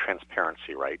particularly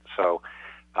transparency, right? So,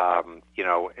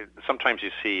 sometimes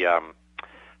you see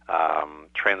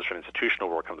trends from institutional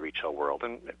work in the retail world,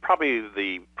 and probably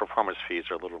the performance fees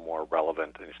are a little more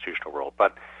relevant in the institutional world.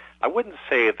 But I wouldn't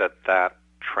say that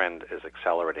trend is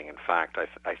accelerating. In fact,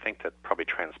 I think that probably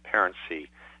transparency,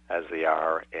 as they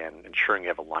are, and ensuring you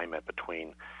have alignment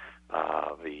between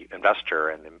the investor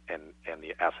and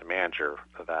the asset manager,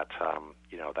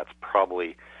 that's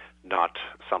probably not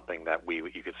something that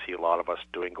you could see a lot of us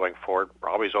doing going forward. We're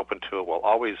always open to it. We'll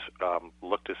always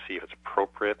look to see if it's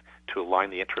appropriate to align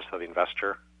the interests of the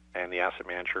investor and the asset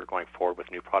manager going forward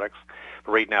with new products.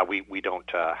 But right now, we don't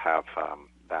have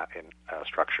that in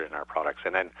structure in our products.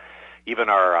 And then even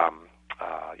our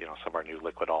some of our new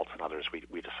liquid alts and others,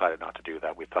 we decided not to do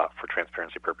that. We thought for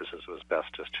transparency purposes it was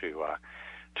best just to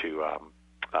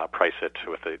price it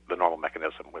with the normal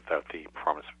mechanism without the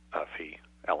performance fee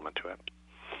element to it.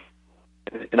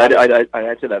 And I'd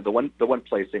add to that, the one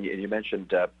place, and you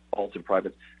mentioned alts and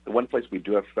privates, the one place we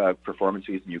do have performance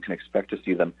fees, and you can expect to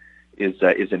see them, is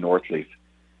in Northleaf.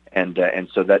 And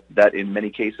so that in many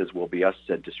cases will be us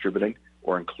distributing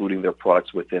or including their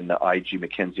products within the IG,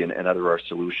 Mackenzie, and other our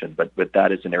solution. But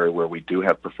that is an area where we do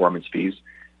have performance fees,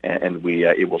 and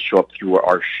it will show up through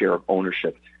our share of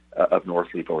ownership of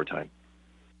Northleaf over time.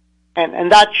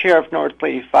 And that share of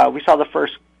Northleaf, we saw the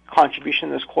first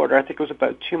contribution this quarter. I think it was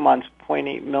about 2 months,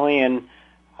 0.8 million.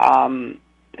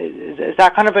 Is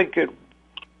that kind of a good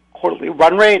quarterly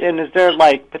run rate? And is there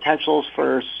potentials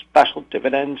for special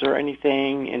dividends or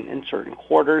anything in certain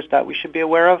quarters that we should be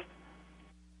aware of?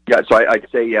 Yeah, so I'd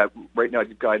say right now I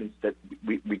give guidance that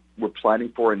we're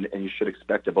planning for, and you should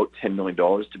expect about $10 million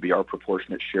to be our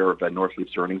proportionate share of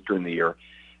Northleaf's earnings during the year.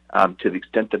 To the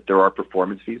extent that there are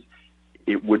performance fees,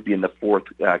 it would be in the fourth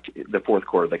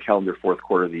quarter, the calendar fourth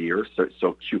quarter of the year. So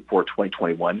Q4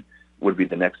 2021 would be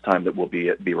the next time that we'll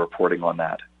be reporting on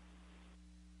that.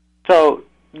 So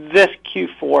this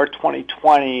Q4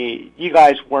 2020, you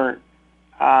guys weren't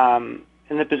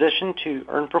in the position to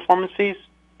earn performance fees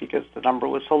because the number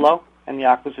was so low and the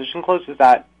acquisition closed. Is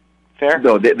that fair?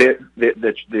 No,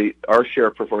 our share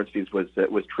of performance fees was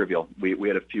trivial. We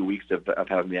had a few weeks of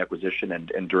having the acquisition,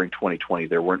 and during 2020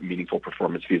 there weren't meaningful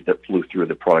performance fees that flew through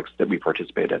the products that we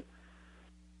participated in.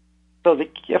 So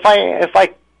if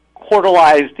I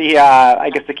quarterlize the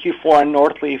Q4 on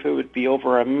Northleaf, it would be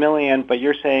over $1 million, but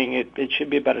you're saying it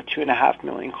should be about a $2.5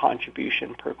 million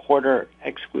contribution per quarter,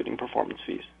 excluding performance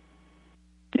fees.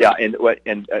 Yeah, and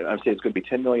I'm saying it's going to be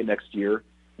 $10 million next year.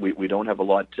 We don't have a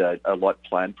lot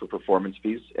planned for performance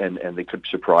fees, and they could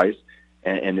surprise.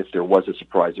 And if there was a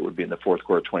surprise, it would be in the fourth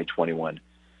quarter of 2021.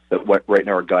 But right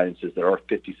now our guidance is that our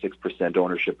 56%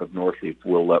 ownership of Northleaf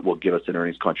will give us an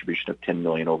earnings contribution of $10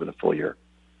 million over the full year.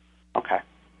 Okay,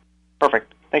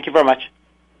 perfect. Thank you very much.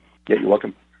 Yeah, you're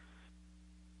welcome.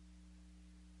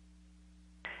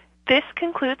 This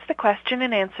concludes the question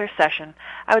and answer session.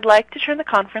 I would like to turn the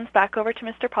conference back over to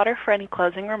Mr. Potter for any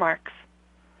closing remarks.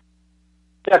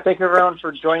 Yeah, thank you everyone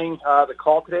for joining the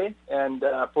call today and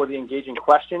for the engaging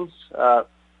questions.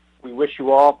 We wish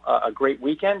you all a great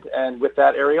weekend. And with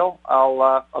that, Ariel,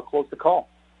 I'll close the call.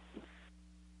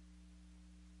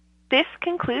 This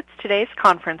concludes today's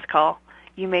conference call.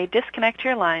 You may disconnect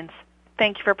your lines.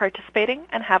 Thank you for participating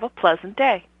and have a pleasant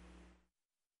day.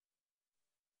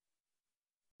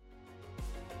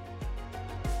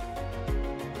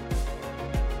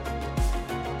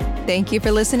 Thank you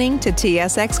for listening to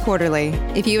TSX Quarterly.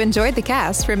 If you enjoyed the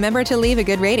cast, remember to leave a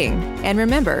good rating. And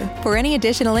remember, for any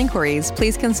additional inquiries,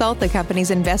 please consult the company's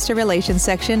investor relations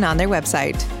section on their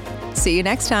website. See you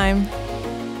next time.